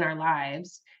increase in our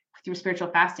lives through spiritual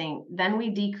fasting, then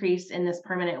we decrease in this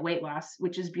permanent weight loss,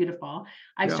 which is beautiful.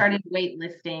 I've started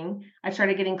weightlifting. I've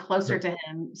started getting closer to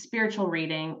him, spiritual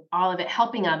reading, all of it,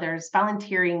 helping others,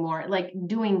 volunteering more, like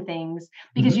doing things,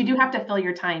 because you do have to fill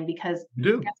your time, because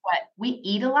guess what? We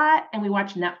eat a lot and we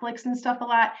watch Netflix and stuff a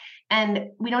lot, and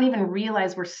we don't even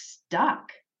realize we're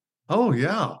stuck. Oh,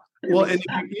 yeah. Well, and if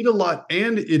you eat a lot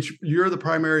and you're the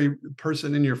primary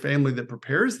person in your family that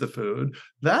prepares the food,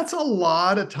 that's a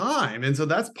lot of time. And so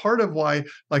that's part of why,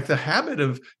 like, the habit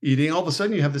of eating, all of a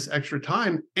sudden you have this extra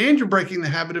time and you're breaking the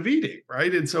habit of eating,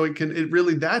 right? And so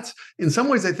that's, in some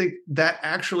ways, I think that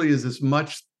actually is as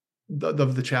much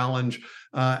of the challenge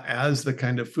as the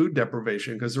kind of food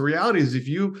deprivation. Because the reality is, if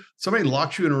somebody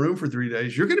locks you in a room for 3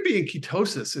 days, you're going to be in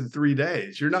ketosis in 3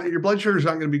 days. Your blood sugar is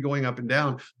not going to be going up and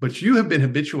down, but you have been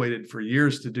habituated for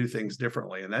years to do things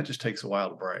differently. And that just takes a while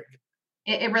to break.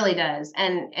 It really does.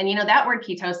 And that word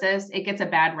ketosis, it gets a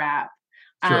bad rap.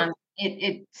 Sure.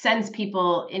 It sends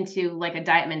people into like a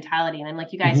diet mentality. And I'm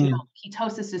like, you guys know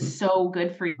ketosis is so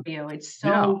good for you. It's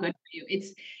so good for you.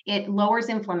 It lowers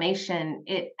inflammation.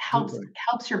 It helps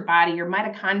your body, your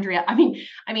mitochondria. I mean,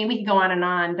 we could go on and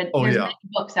on, but there's many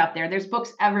books out there. There's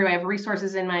books everywhere. I have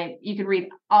resources you could read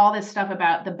all this stuff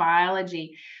about the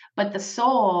biology, but the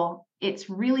soul, it's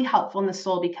really helpful in the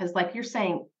soul, because like you're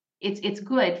saying, it's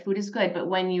good. Food is good. But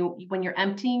when you're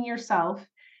emptying yourself,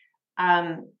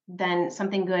 then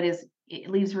something good it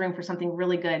leaves room for something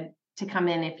really good to come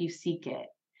in if you seek it.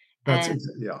 It's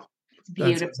beautiful.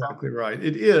 That's exactly right.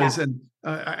 It is. Yeah.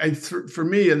 And for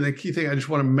me, and the key thing, I just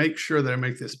want to make sure that I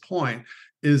make this point,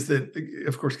 is that,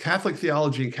 of course, Catholic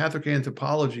theology and Catholic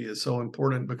anthropology is so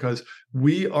important, because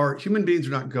human beings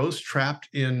are not ghosts trapped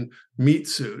in meat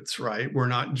suits, right? We're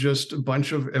not just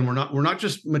we're not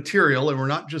just material, and we're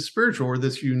not just spiritual. We're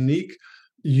this unique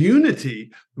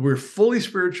unity. We're fully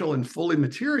spiritual and fully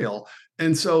material.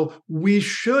 And so we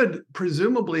should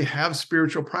presumably have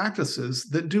spiritual practices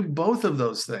that do both of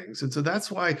those things. And so that's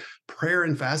why prayer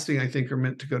and fasting, I think, are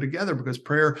meant to go together, because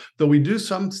prayer, though we do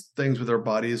some things with our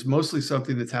body, is mostly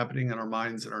something that's happening in our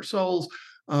minds and our souls.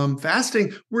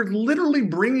 Fasting, we're literally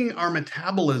bringing our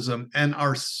metabolism and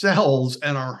our cells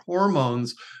and our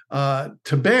hormones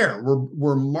to bear.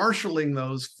 We're marshaling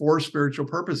those for spiritual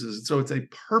purposes. And so it's a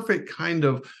perfect kind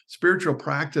of spiritual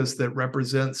practice that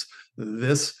represents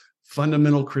this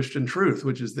fundamental Christian truth,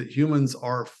 which is that humans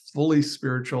are fully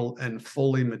spiritual and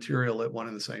fully material at one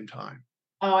and the same time.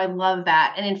 Oh, I love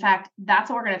that. And in fact, that's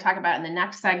what we're going to talk about in the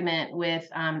next segment with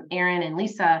Aaron and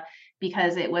Lisa,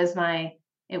 because it was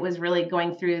really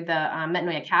going through the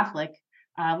Metanoia Catholic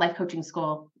life coaching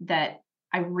school that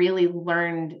I really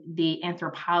learned the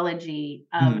anthropology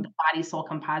of the body-soul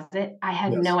composite. I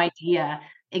had no idea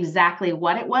exactly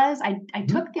what it was. I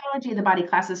took theology of the body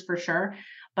classes for sure,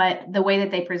 but the way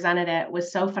that they presented it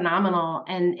was so phenomenal,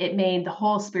 and it made the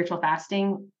whole spiritual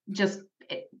fasting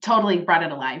it totally brought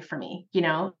it alive for me,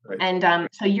 Right. And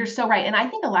so you're so right. And I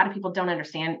think a lot of people don't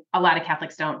understand. A lot of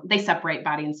Catholics don't. They separate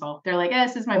body and soul. They're like,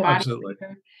 this is my body. Absolutely.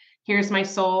 Here's my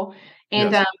soul.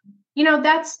 And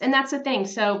that's the thing.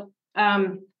 So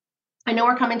I know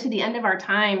we're coming to the end of our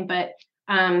time, but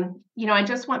I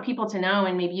just want people to know,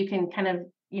 and maybe you can kind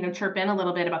of chirp in a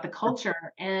little bit about the culture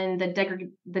and the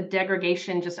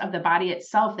degradation just of the body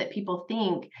itself, that people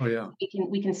think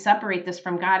we can separate this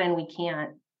from God, and we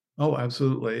can't. Oh,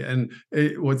 absolutely. And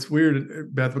what's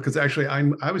weird, Beth, because actually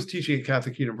I was teaching at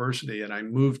Catholic University, and I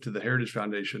moved to the Heritage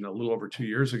Foundation a little over 2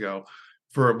 years ago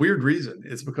for a weird reason.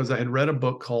 It's because I had read a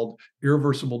book called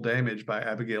Irreversible Damage by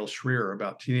Abigail Shrier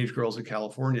about teenage girls in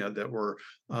California that were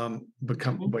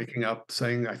waking up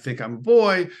saying, I think I'm a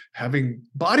boy, having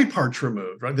body parts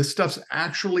removed, right? This stuff's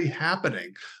actually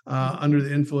happening under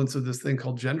the influence of this thing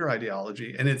called gender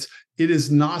ideology. And it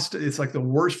is it's like the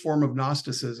worst form of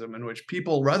Gnosticism, in which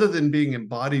people, rather than being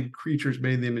embodied creatures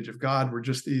made in the image of God, were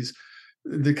just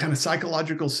the kind of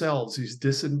psychological selves, these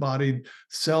disembodied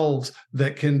selves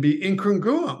that can be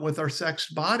incongruent with our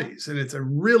sexed bodies. And it's a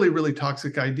really, really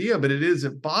toxic idea, but it is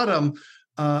at bottom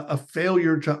a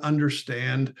failure to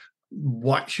understand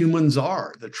what humans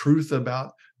are, the truth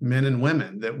about men and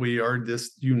women, that we are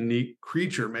this unique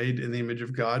creature made in the image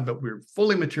of God, but we're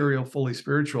fully material, fully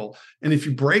spiritual. And if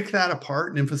you break that apart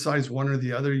and emphasize one or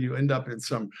the other, you end up in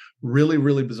some really,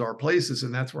 really bizarre places.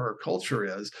 And that's where our culture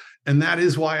is. And that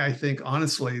is why I think,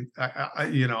 honestly,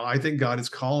 I think God is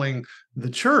calling the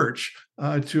church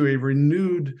to a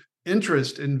renewed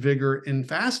interest and vigor in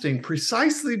fasting,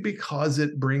 precisely because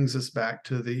it brings us back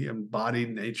to the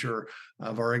embodied nature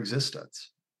of our existence.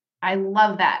 I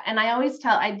love that. And I always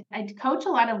tell, I coach a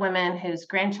lot of women whose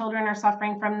grandchildren are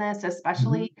suffering from this,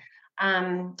 especially,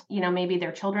 maybe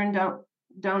their children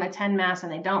don't attend Mass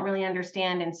and they don't really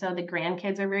understand. And so the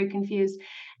grandkids are very confused.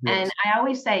 Yes. And I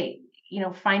always say,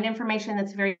 find information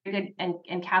that's very good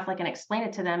and Catholic and explain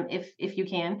it to them if you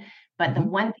can. But the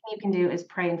one thing you can do is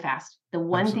pray and fast. The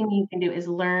one thing you can do is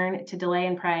learn to delay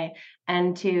and pray,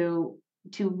 and to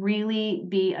really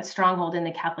be a stronghold in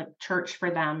the Catholic Church for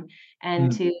them,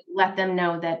 and to let them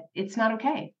know that it's not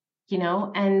okay,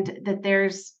 and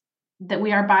that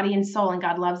we are body and soul, and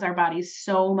God loves our bodies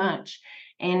so much.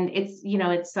 And it's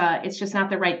just not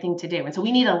the right thing to do. And so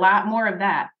we need a lot more of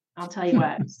that. I'll tell you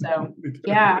what. So,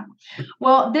 yeah.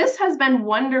 Well, this has been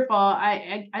wonderful.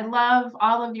 I love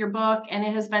all of your book, and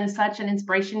it has been such an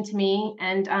inspiration to me.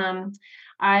 And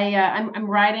I'm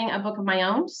writing a book of my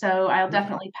own, so I'll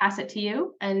definitely pass it to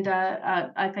you. And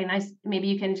okay, nice. Maybe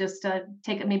you can just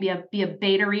take it, be a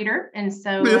beta reader. And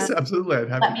so yes, absolutely.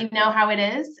 Let me know how it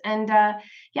is. And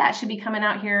it should be coming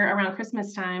out here around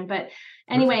Christmas time. But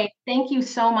anyway, thank you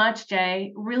so much,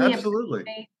 Jay. Really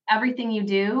appreciate everything you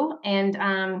do. And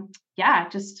I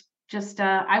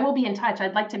will be in touch.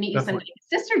 I'd like to meet you someday.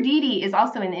 Sister Dee Dee is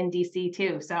also in DC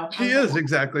too. So she is,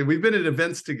 exactly. We've been at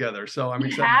events together. So I'm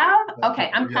excited.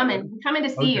 Okay, I'm coming. I'm coming to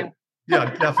see you.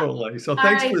 Yeah, definitely. So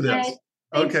thanks for this. Jay,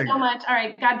 thanks so much. All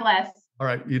right. God bless. All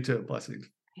right. You too. Blessings.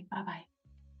 Okay, bye-bye.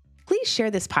 Please share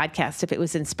this podcast if it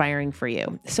was inspiring for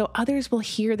you, so others will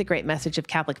hear the great message of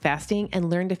Catholic fasting and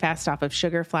learn to fast off of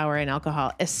sugar, flour, and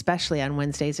alcohol, especially on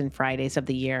Wednesdays and Fridays of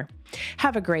the year.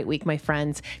 Have a great week, my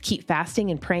friends. Keep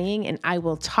fasting and praying, and I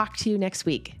will talk to you next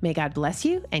week. May God bless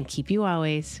you and keep you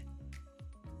always.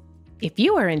 If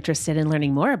you are interested in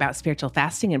learning more about spiritual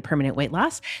fasting and permanent weight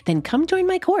loss, then come join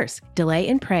my course, Delay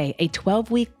and Pray, a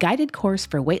 12-week guided course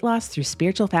for weight loss through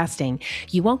spiritual fasting.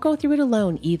 You won't go through it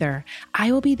alone either.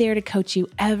 I will be there to coach you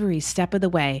every step of the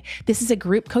way. This is a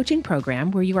group coaching program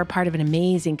where you are part of an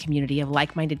amazing community of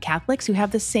like-minded Catholics who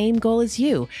have the same goal as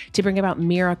you, to bring about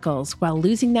miracles while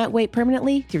losing that weight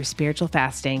permanently through spiritual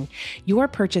fasting. Your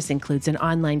purchase includes an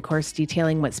online course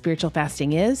detailing what spiritual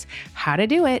fasting is, how to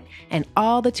do it, and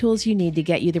all the tools you need to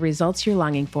get you the results you're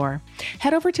longing for.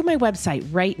 Head over to my website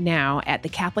right now at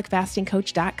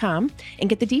thecatholicfastingcoach.com and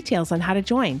get the details on how to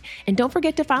join. And don't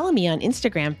forget to follow me on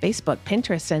Instagram, Facebook,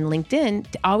 Pinterest, and LinkedIn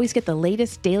to always get the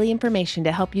latest daily information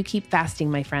to help you keep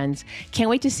fasting, my friends. Can't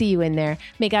wait to see you in there.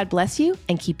 May God bless you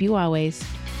and keep you always.